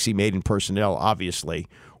mistakes he made in personnel, obviously,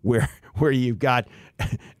 where you've got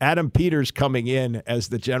Adam Peters coming in as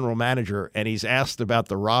the general manager, and he's asked about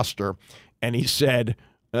the roster, and he said,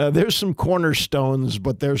 there's some cornerstones,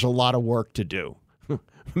 but there's a lot of work to do.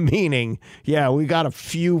 Meaning, we got a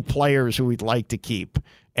few players who we'd like to keep.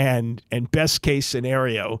 And best case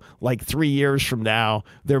scenario, like 3 years from now,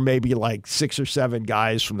 there may be like 6 or 7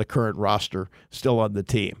 guys from the current roster still on the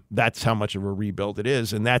team. That's how much of a rebuild it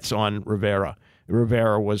is, and that's on Rivera.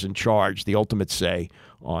 Rivera was in charge, the ultimate say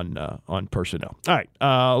on personnel. All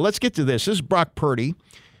right, let's get to this. This is Brock Purdy,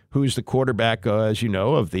 who's the quarterback, as you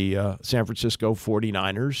know, of the San Francisco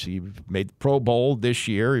 49ers. He made the Pro Bowl this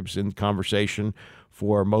year. He was in conversation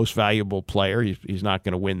for most valuable player. He's not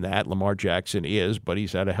going to win that. Lamar Jackson is, but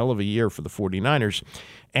he's had a hell of a year for the 49ers.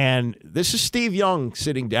 And this is Steve Young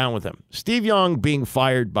sitting down with him. Steve Young being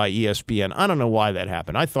fired by ESPN. I don't know why that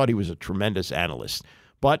happened. I thought he was a tremendous analyst.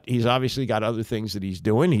 But he's obviously got other things that he's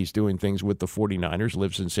doing. He's doing things with the 49ers,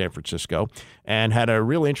 lives in San Francisco, and had a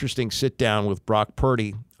real interesting sit-down with Brock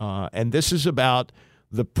Purdy. And this is about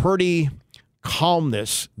the Purdy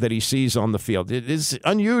calmness that he sees on the field. It is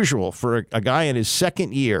unusual for a guy in his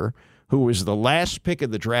second year who was the last pick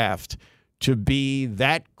of the draft to be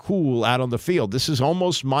that cool out on the field. This is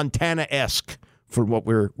almost Montana-esque for what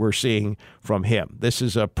we're seeing from him. This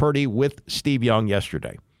is Purdy with Steve Young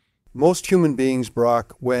yesterday. Most human beings,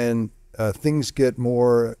 Brock, when things get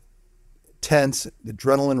more tense,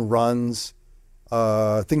 adrenaline runs,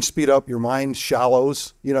 things speed up, your mind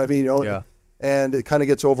shallows, you know what I mean? Yeah. And it kind of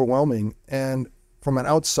gets overwhelming. And from an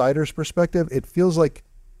outsider's perspective, it feels like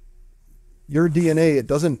your DNA, it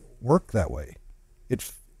doesn't work that way.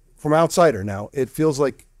 From outsider now, it feels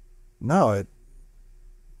like, no,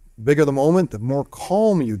 bigger the moment, the more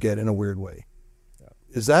calm you get in a weird way. Yeah.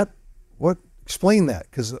 Is that what? Explain that,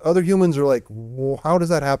 because other humans are like, well, how does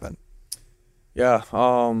that happen? Yeah,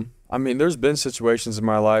 I mean, there's been situations in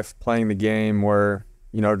my life playing the game where,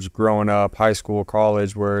 just growing up, high school,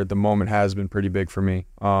 college, where the moment has been pretty big for me.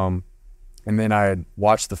 And then I had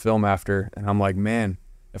watched the film after, and I'm like, man,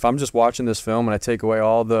 if I'm just watching this film and I take away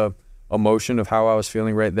all the emotion of how I was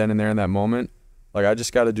feeling right then and there in that moment, like I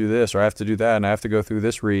just got to do this, or I have to do that, and I have to go through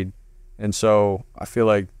this read. And so I feel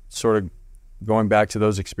like sort of going back to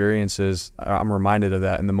those experiences, I'm reminded of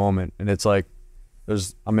that in the moment. And it's like,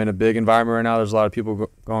 I'm in a big environment right now. There's a lot of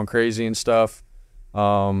people going crazy and stuff.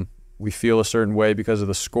 We feel a certain way because of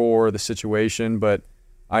the score, the situation. But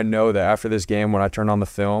I know that after this game, when I turn on the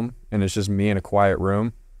film and it's just me in a quiet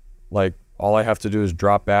room, like all I have to do is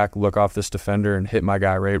drop back, look off this defender, and hit my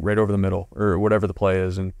guy right over the middle, or whatever the play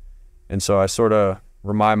is. And so I sort of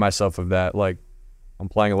remind myself of that. Like, I'm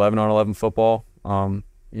playing 11-on-11 football.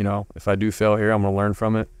 If I do fail here, I'm going to learn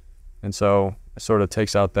from it. And so it sort of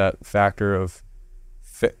takes out that factor of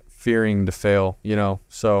fearing to fail,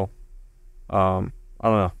 So, I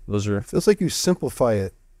don't know. Feels like you simplify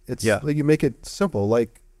it. It's like you make it simple.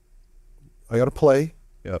 Like, I got to play.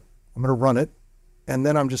 Yep. I'm going to run it. And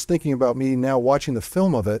then I'm just thinking about me now watching the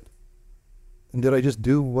film of it. And did I just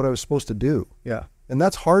do what I was supposed to do? Yeah. And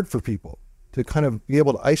that's hard for people to kind of be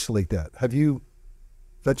able to isolate that. Is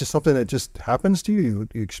that just something that just happens to you?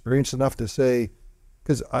 You experience enough to say,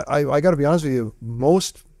 because I got to be honest with you,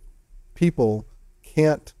 most people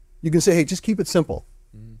can't, you can say, hey, just keep it simple.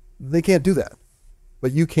 Mm-hmm. They can't do that,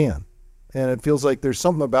 but you can. And it feels like there's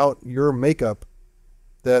something about your makeup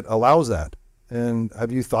that allows that. And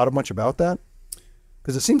have you thought much about that?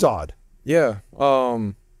 Because it seems odd. Yeah.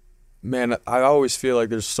 Man, I always feel like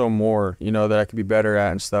there's so more, that I could be better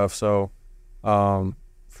at and stuff. So,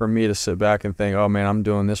 for me to sit back and think, oh man, I'm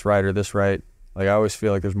doing this right or this right, like I always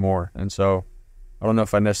feel like there's more. And so I don't know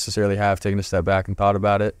if I necessarily have taken a step back and thought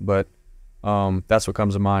about it, but that's what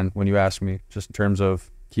comes to mind when you ask me, just in terms of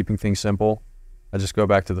keeping things simple. I just go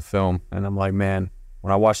back to the film and I'm like, man,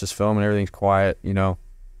 when I watch this film and everything's quiet,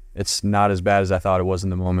 it's not as bad as I thought it was in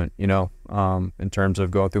the moment, in terms of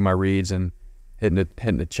going through my reads and hitting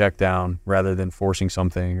a check down rather than forcing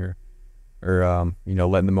something or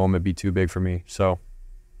letting the moment be too big for me. So,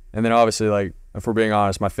 and then obviously, like, if we're being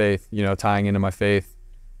honest, my faith, tying into my faith,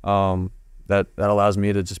 that allows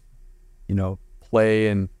me to just, play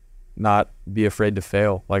and not be afraid to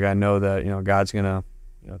fail. Like, I know that, God's going to,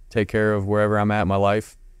 take care of wherever I'm at in my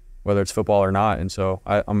life, whether it's football or not. And so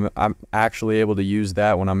I'm actually able to use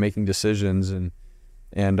that when I'm making decisions and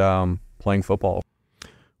playing football.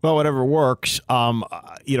 Well, whatever works.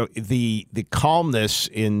 The calmness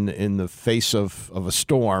in the face of a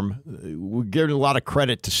storm. We're giving a lot of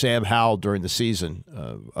credit to Sam Howell during the season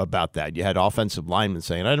about that. You had offensive linemen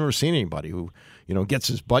saying, "I've never seen anybody who gets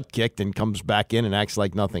his butt kicked and comes back in and acts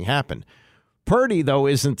like nothing happened." Purdy, though,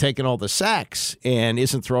 isn't taking all the sacks and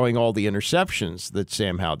isn't throwing all the interceptions that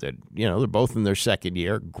Sam Howell did. They're both in their second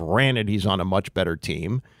year. Granted, he's on a much better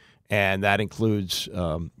team. And that includes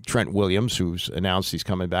Trent Williams, who's announced he's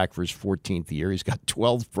coming back for his 14th year. He's got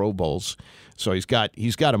 12 Pro Bowls, so he's got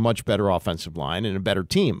a much better offensive line and a better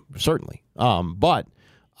team, certainly. But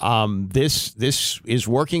this is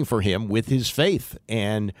working for him with his faith,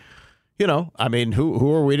 and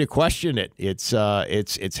who are we to question it? It's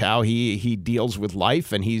how he deals with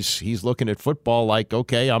life, and he's looking at football like,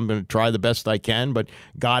 okay, I'm going to try the best I can, but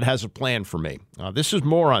God has a plan for me. This is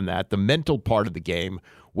more on that, the mental part of the game,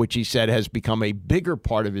 which he said has become a bigger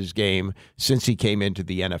part of his game since he came into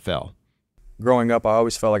the NFL. growing up, I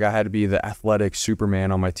always felt like I had to be the athletic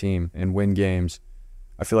Superman on my team and win games.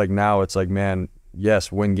 I feel like now it's like, man,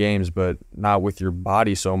 yes, win games, but not with your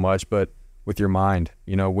body so much, but with your mind.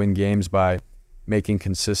 Win games by making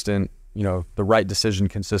consistent, the right decision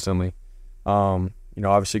consistently.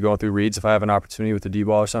 Obviously going through reads, if I have an opportunity with the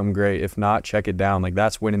D-ball or something, great. If not, check it down. Like,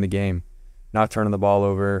 that's winning the game, not turning the ball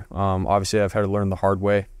over. Obviously, I've had to learn the hard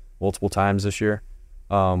way multiple times this year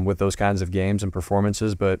with those kinds of games and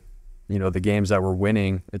performances. But, the games that we're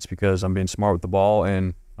winning, it's because I'm being smart with the ball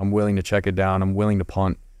and I'm willing to check it down. I'm willing to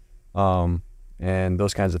punt and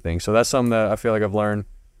those kinds of things. So that's something that I feel like I've learned.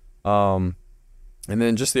 And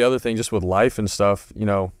then just the other thing, just with life and stuff,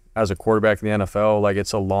 as a quarterback in the NFL, like,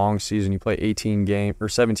 it's a long season. You play 17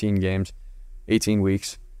 games, 18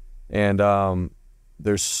 weeks. And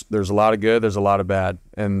there's a lot of good, there's a lot of bad.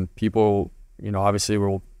 And people, obviously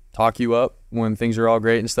will talk you up when things are all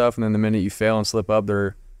great and stuff. And then the minute you fail and slip up,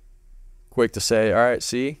 they're quick to say, all right,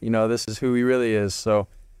 see, this is who he really is. So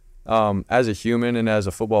as a human and as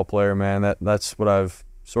a football player, man, that's what I've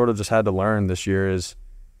sort of just had to learn this year, is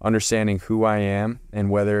understanding who I am and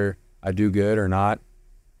whether I do good or not.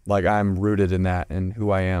 Like, I'm rooted in that and who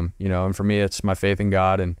I am, and for me, it's my faith in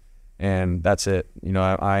God, and that's it.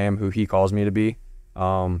 I am who he calls me to be.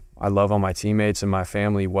 I love all my teammates and my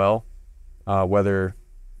family well, whatever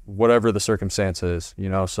the circumstance is,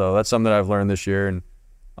 so that's something that I've learned this year, and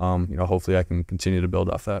hopefully I can continue to build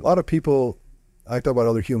off that. A lot of people, I talk about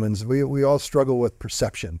other humans, we all struggle with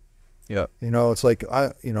perception. Yeah. It's like,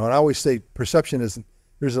 and I always say perception is,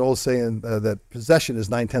 there's an old saying that possession is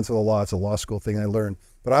 9/10 of the law. It's a law school thing I learned.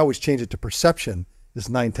 But I always change it to perception is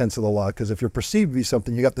 9/10 of the law, because if you're perceived to be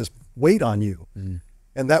something, you got this weight on you.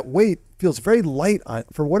 And that weight feels very light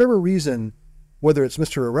for whatever reason, whether it's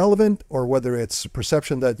Mr. Irrelevant or whether it's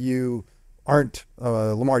perception that you aren't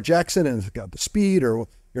Lamar Jackson and got the speed, or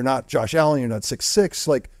you're not Josh Allen, you're not 6'6",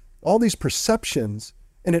 like all these perceptions.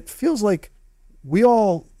 And it feels like we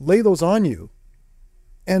all lay those on you.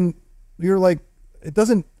 And you're like, it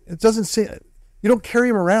doesn't say, you don't carry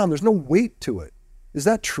them around. There's no weight to it. Is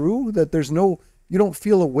that true, that you don't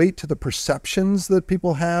feel a weight to the perceptions that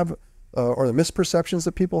people have or the misperceptions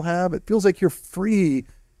that people have? It feels like you're free.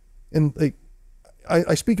 And like,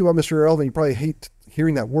 I speak about Mr. Irrelevant, you probably hate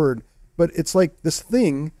hearing that word, but it's like this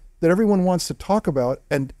thing that everyone wants to talk about,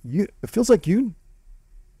 and it feels like you've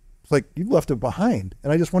left it behind.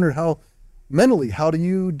 And I just wondered how do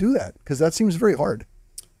you do that? Because that seems very hard.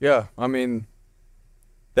 Yeah, I mean,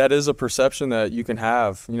 that is a perception that you can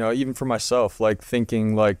have, even for myself, like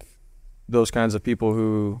thinking like those kinds of people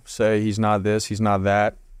who say he's not this, he's not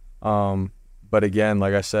that. But again,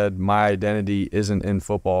 like I said, my identity isn't in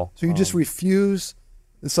football. So you just refuse.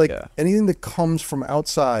 It's like anything that comes from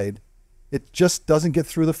outside, it just doesn't get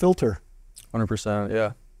through the filter. 100%,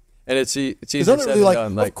 yeah. And it's easy said than like,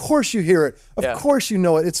 done. Like, of course you hear it. Of course you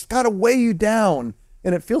know it. It's got to weigh you down.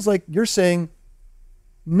 And it feels like you're saying,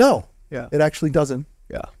 no, it actually doesn't.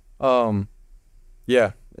 Yeah.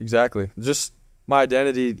 Yeah, exactly. Just my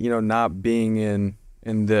identity, not being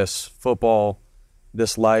in this football,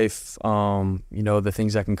 this life, the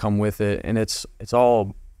things that can come with it. And it's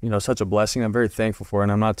all, such a blessing. I'm very thankful for it,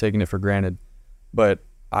 and I'm not taking it for granted. But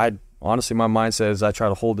honestly, my mindset is I try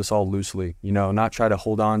to hold this all loosely, not try to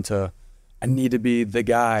hold on to, I need to be the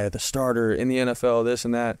guy, the starter in the NFL, this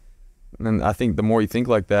and that. And I think the more you think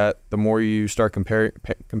like that, the more you start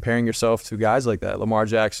comparing yourself to guys like that, Lamar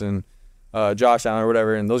Jackson, Josh Allen or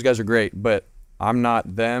whatever, and those guys are great, but I'm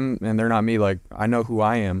not them and they're not me. Like, I know who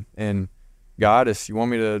I am. And God, if you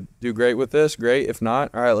want me to do great with this, great. If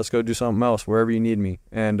not, all right, let's go do something else wherever you need me.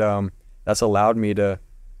 And that's allowed me to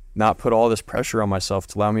not put all this pressure on myself.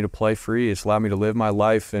 It's allowed me to play free. It's allowed me to live my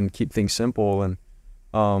life and keep things simple. And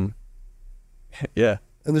yeah.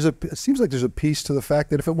 And it seems like there's a piece to the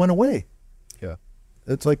fact that if it went away,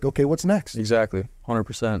 it's like, okay, what's next? Exactly,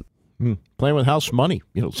 100%. Playing with house money,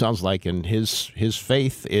 sounds like, and his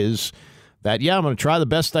faith is that, I'm going to try the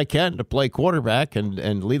best I can to play quarterback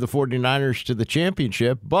and lead the 49ers to the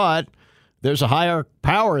championship, but there's a higher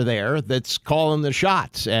power there that's calling the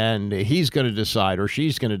shots, and he's going to decide, or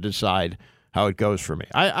she's going to decide how it goes for me.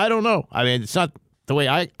 I don't know. I mean, it's not the way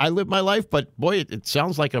I live my life, but boy, it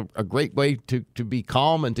sounds like a great way to be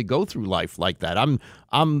calm and to go through life like that. I'm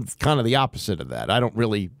kind of the opposite of that. I don't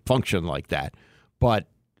really function like that, but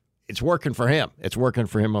it's working for him. It's working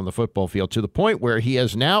for him on the football field to the point where he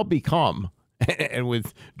has now become, and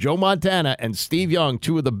with Joe Montana and Steve Young,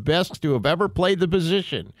 two of the best to have ever played the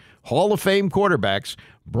position, Hall of Fame quarterbacks,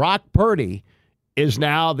 Brock Purdy is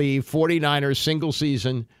now the 49ers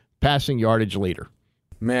single-season passing yardage leader.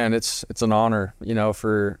 Man, it's an honor,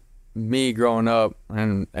 for me growing up,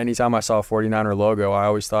 and anytime I saw a 49er logo, I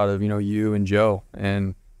always thought of, you and Joe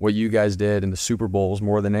and what you guys did in the Super Bowls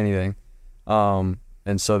more than anything.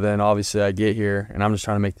 And so then obviously I get here and I'm just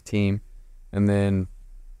trying to make the team. And then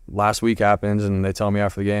last week happens and they tell me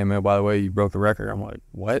after the game, by the way, you broke the record. I'm like,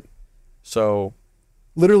 what? So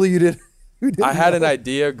literally you did. I had an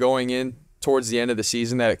idea going in towards the end of the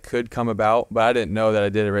season that it could come about, but I didn't know that I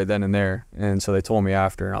did it right then and there. And so they told me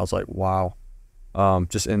after, and I was like, wow,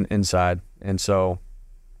 just inside. And so,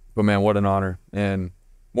 but man, what an honor. And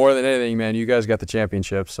more than anything, man, you guys got the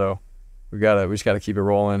championship, so we just gotta keep it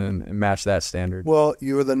rolling and match that standard. Well,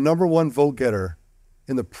 you were the number one vote getter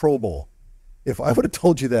in the Pro Bowl. If I would have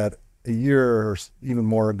told you that a year or even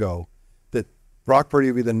more ago, that Brock Purdy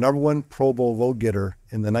would be the number one Pro Bowl vote getter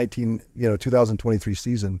in the 2023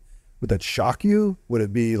 season, would that shock you? Would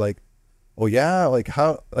it be like, oh yeah, like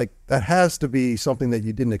how, like that has to be something that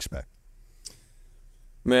you didn't expect?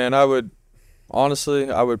 Man, I would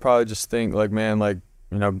probably just think like, man, like,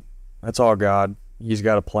 that's all God. He's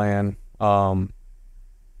got a plan, more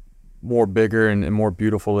bigger and more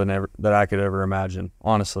beautiful than I could ever imagine,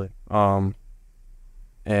 honestly. And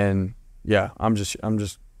yeah, I'm just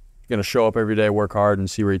gonna show up every day, work hard, and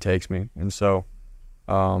see where he takes me. And so,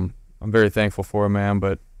 I'm very thankful for him, man.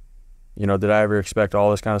 But did I ever expect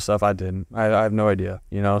all this kind of stuff? I didn't. I have no idea.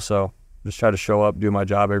 So just try to show up, do my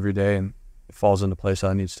job every day, and it falls into place how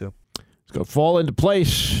it needs to. It's going to fall into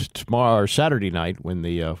place tomorrow or Saturday night when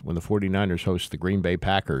the 49ers host the Green Bay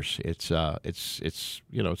Packers. It's a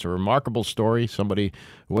remarkable story. Somebody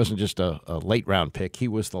who wasn't just a late round pick, he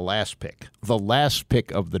was the last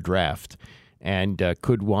pick of the draft, and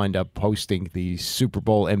could wind up hosting the Super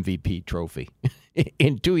Bowl MVP trophy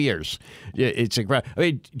in 2 years. It's incredible. I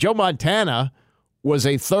mean, Joe Montana was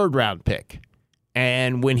a third round pick,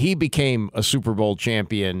 and when he became a Super Bowl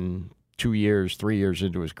champion 3 years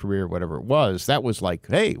into his career, whatever it was, that was like,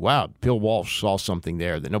 hey, wow, Bill Walsh saw something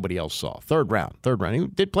there that nobody else saw. Third round. He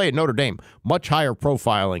did play at Notre Dame, much higher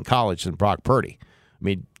profile in college than Brock Purdy. I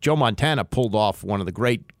mean, Joe Montana pulled off one of the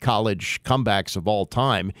great college comebacks of all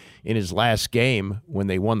time in his last game when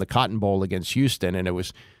they won the Cotton Bowl against Houston, and it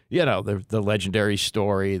was, the legendary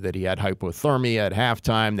story that he had hypothermia at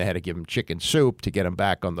halftime. They had to give him chicken soup to get him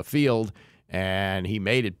back on the field. And he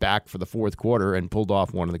made it back for the fourth quarter and pulled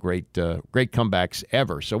off one of the great comebacks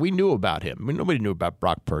ever. So we knew about him. I mean, nobody knew about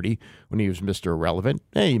Brock Purdy when he was Mr. Irrelevant.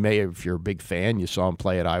 You may have, if you're a big fan, you saw him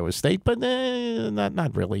play at Iowa State, but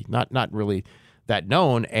not really that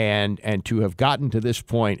known. And to have gotten to this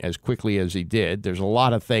point as quickly as he did, there's a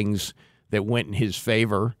lot of things that went in his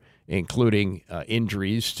favor, including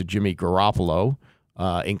injuries to Jimmy Garoppolo,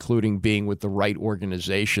 including being with the right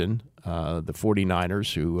organization. The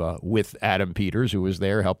 49ers, who with Adam Peters, who was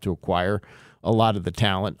there, helped to acquire a lot of the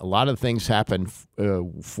talent. A lot of things happened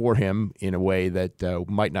for him in a way that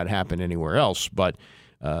might not happen anywhere else. But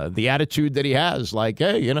the attitude that he has, like,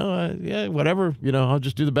 hey, whatever, I'll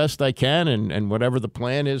just do the best I can, and whatever the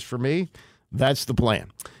plan is for me, that's the plan.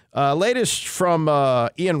 Latest from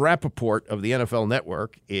Ian Rappaport of the NFL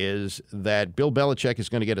Network is that Bill Belichick is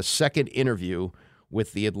going to get a second interview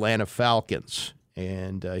with the Atlanta Falcons.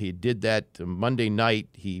 And he did that Monday night.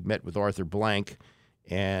 He met with Arthur Blank,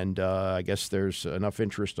 and I guess there's enough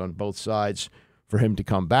interest on both sides for him to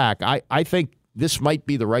come back. I think this might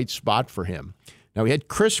be the right spot for him. Now, we had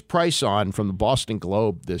Chris Price on from the Boston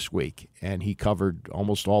Globe this week, and he covered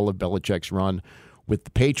almost all of Belichick's run with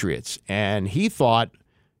the Patriots. And he thought,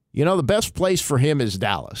 the best place for him is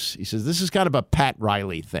Dallas. He says this is kind of a Pat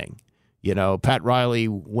Riley thing. Pat Riley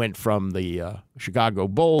went from the Chicago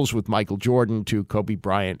Bulls with Michael Jordan to Kobe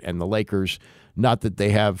Bryant and the Lakers. Not that they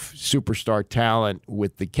have superstar talent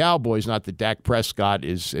with the Cowboys, not that Dak Prescott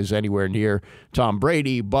is anywhere near Tom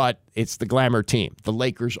Brady, but it's the glamour team. The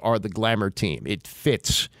Lakers are the glamour team. It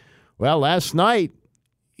fits. Well, last night,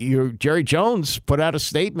 Jerry Jones put out a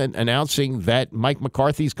statement announcing that Mike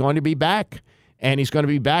McCarthy's going to be back, and he's going to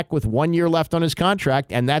be back with 1 year left on his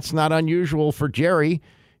contract, and that's not unusual for Jerry.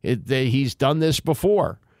 He's done this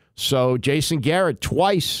before. So Jason Garrett,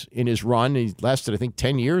 twice in his run, he lasted, I think,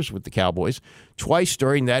 10 years with the Cowboys. Twice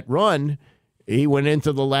during that run, he went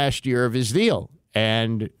into the last year of his deal.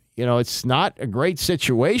 And, it's not a great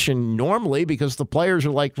situation normally because the players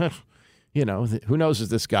are like, who knows if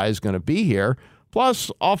this guy is going to be here. Plus,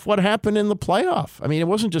 off what happened in the playoff. I mean, it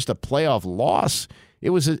wasn't just a playoff loss. It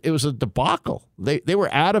was a debacle. They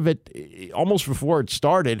were out of it almost before it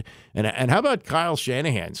started. And how about Kyle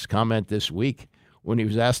Shanahan's comment this week when he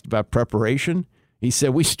was asked about preparation? He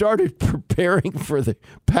said, we started preparing for the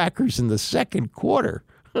Packers in the second quarter.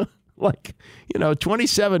 Like,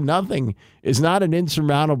 27-0 is not an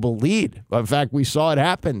insurmountable lead. In fact, we saw it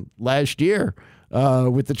happen last year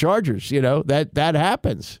with the Chargers. That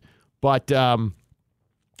happens. But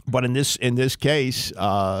in this case,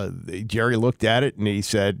 Jerry looked at it and he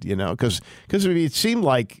said, because it seemed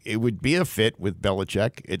like it would be a fit with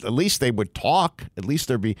Belichick. At least they would talk. At least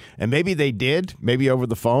there'd be, and maybe they did, maybe over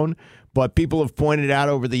the phone. But people have pointed out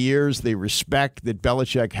over the years the respect that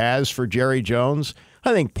Belichick has for Jerry Jones.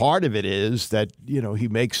 I think part of it is that, he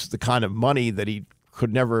makes the kind of money that he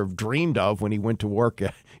could never have dreamed of when he went to work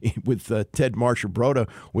with Ted Marchibroda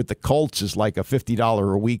with the Colts as like a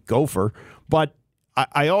 $50 a week gopher. But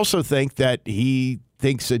I also think that he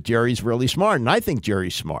thinks that Jerry's really smart, and I think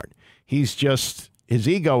Jerry's smart. He's just, his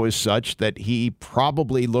ego is such that he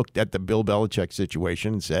probably looked at the Bill Belichick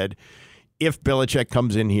situation and said, if Belichick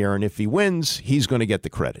comes in here and if he wins, he's going to get the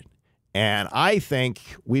credit. And I think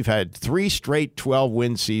we've had 3 straight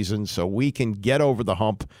 12-win seasons, so we can get over the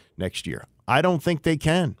hump next year. I don't think they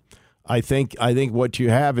can. I think what you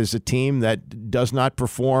have is a team that does not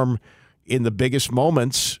perform in the biggest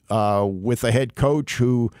moments with a head coach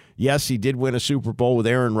who, yes, he did win a Super Bowl with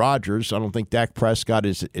Aaron Rodgers. I don't think Dak Prescott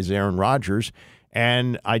is Aaron Rodgers.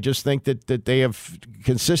 And I just think that they have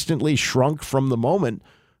consistently shrunk from the moment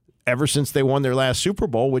ever since they won their last Super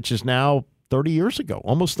Bowl, which is now 30 years ago,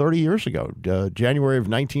 almost 30 years ago. January of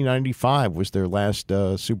 1995 was their last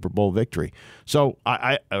Super Bowl victory. So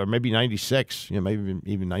or maybe 96, maybe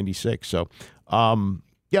even 96. So,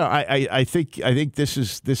 I think this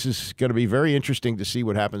is going to be very interesting to see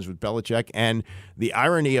what happens with Belichick, and the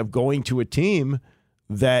irony of going to a team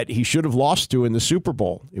that he should have lost to in the Super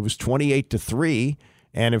Bowl. It was 28-3.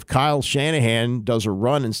 And if Kyle Shanahan does a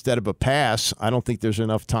run instead of a pass, I don't think there's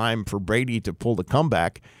enough time for Brady to pull the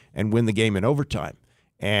comeback and win the game in overtime.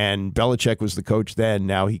 And Belichick was the coach then.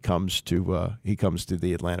 Now he comes to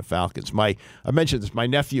the Atlanta Falcons. I mentioned this. My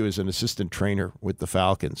nephew is an assistant trainer with the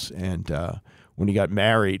Falcons, and when he got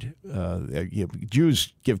married,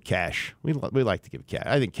 Jews give cash. We like to give cash.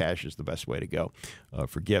 I think cash is the best way to go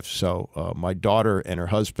for gifts. So my daughter and her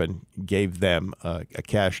husband gave them a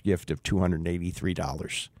cash gift of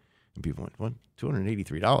 $283. And people went, what?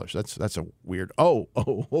 $283? That's a weird. Oh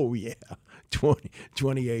yeah,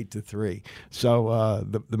 28-3. So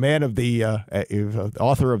the man of the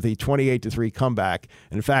author of the 28-3 comeback.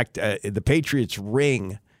 And in fact, the Patriots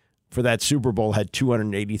ring for that Super Bowl had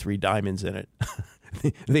 283 diamonds in it.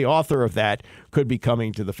 The author of that could be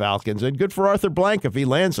coming to the Falcons, and good for Arthur Blank if he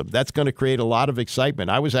lands them. That's going to create a lot of excitement.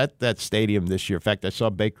 I was at that stadium this year. In fact, I saw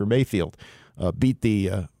Baker Mayfield beat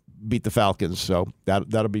the Falcons, so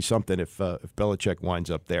that'll be something if Belichick winds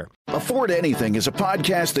up there. Afford Anything is a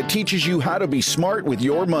podcast that teaches you how to be smart with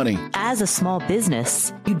your money. As a small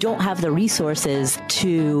business, you don't have the resources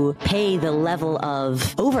to pay the level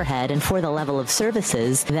of overhead and for the level of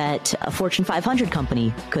services that a Fortune 500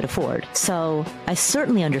 company could afford. So I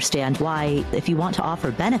certainly understand why, if you want to offer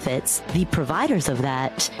benefits, the providers of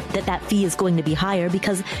that fee is going to be higher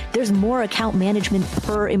because there's more account management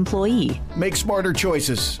per employee. Make smarter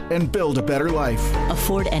choices and build a better life.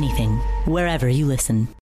 Afford Anything, wherever you listen.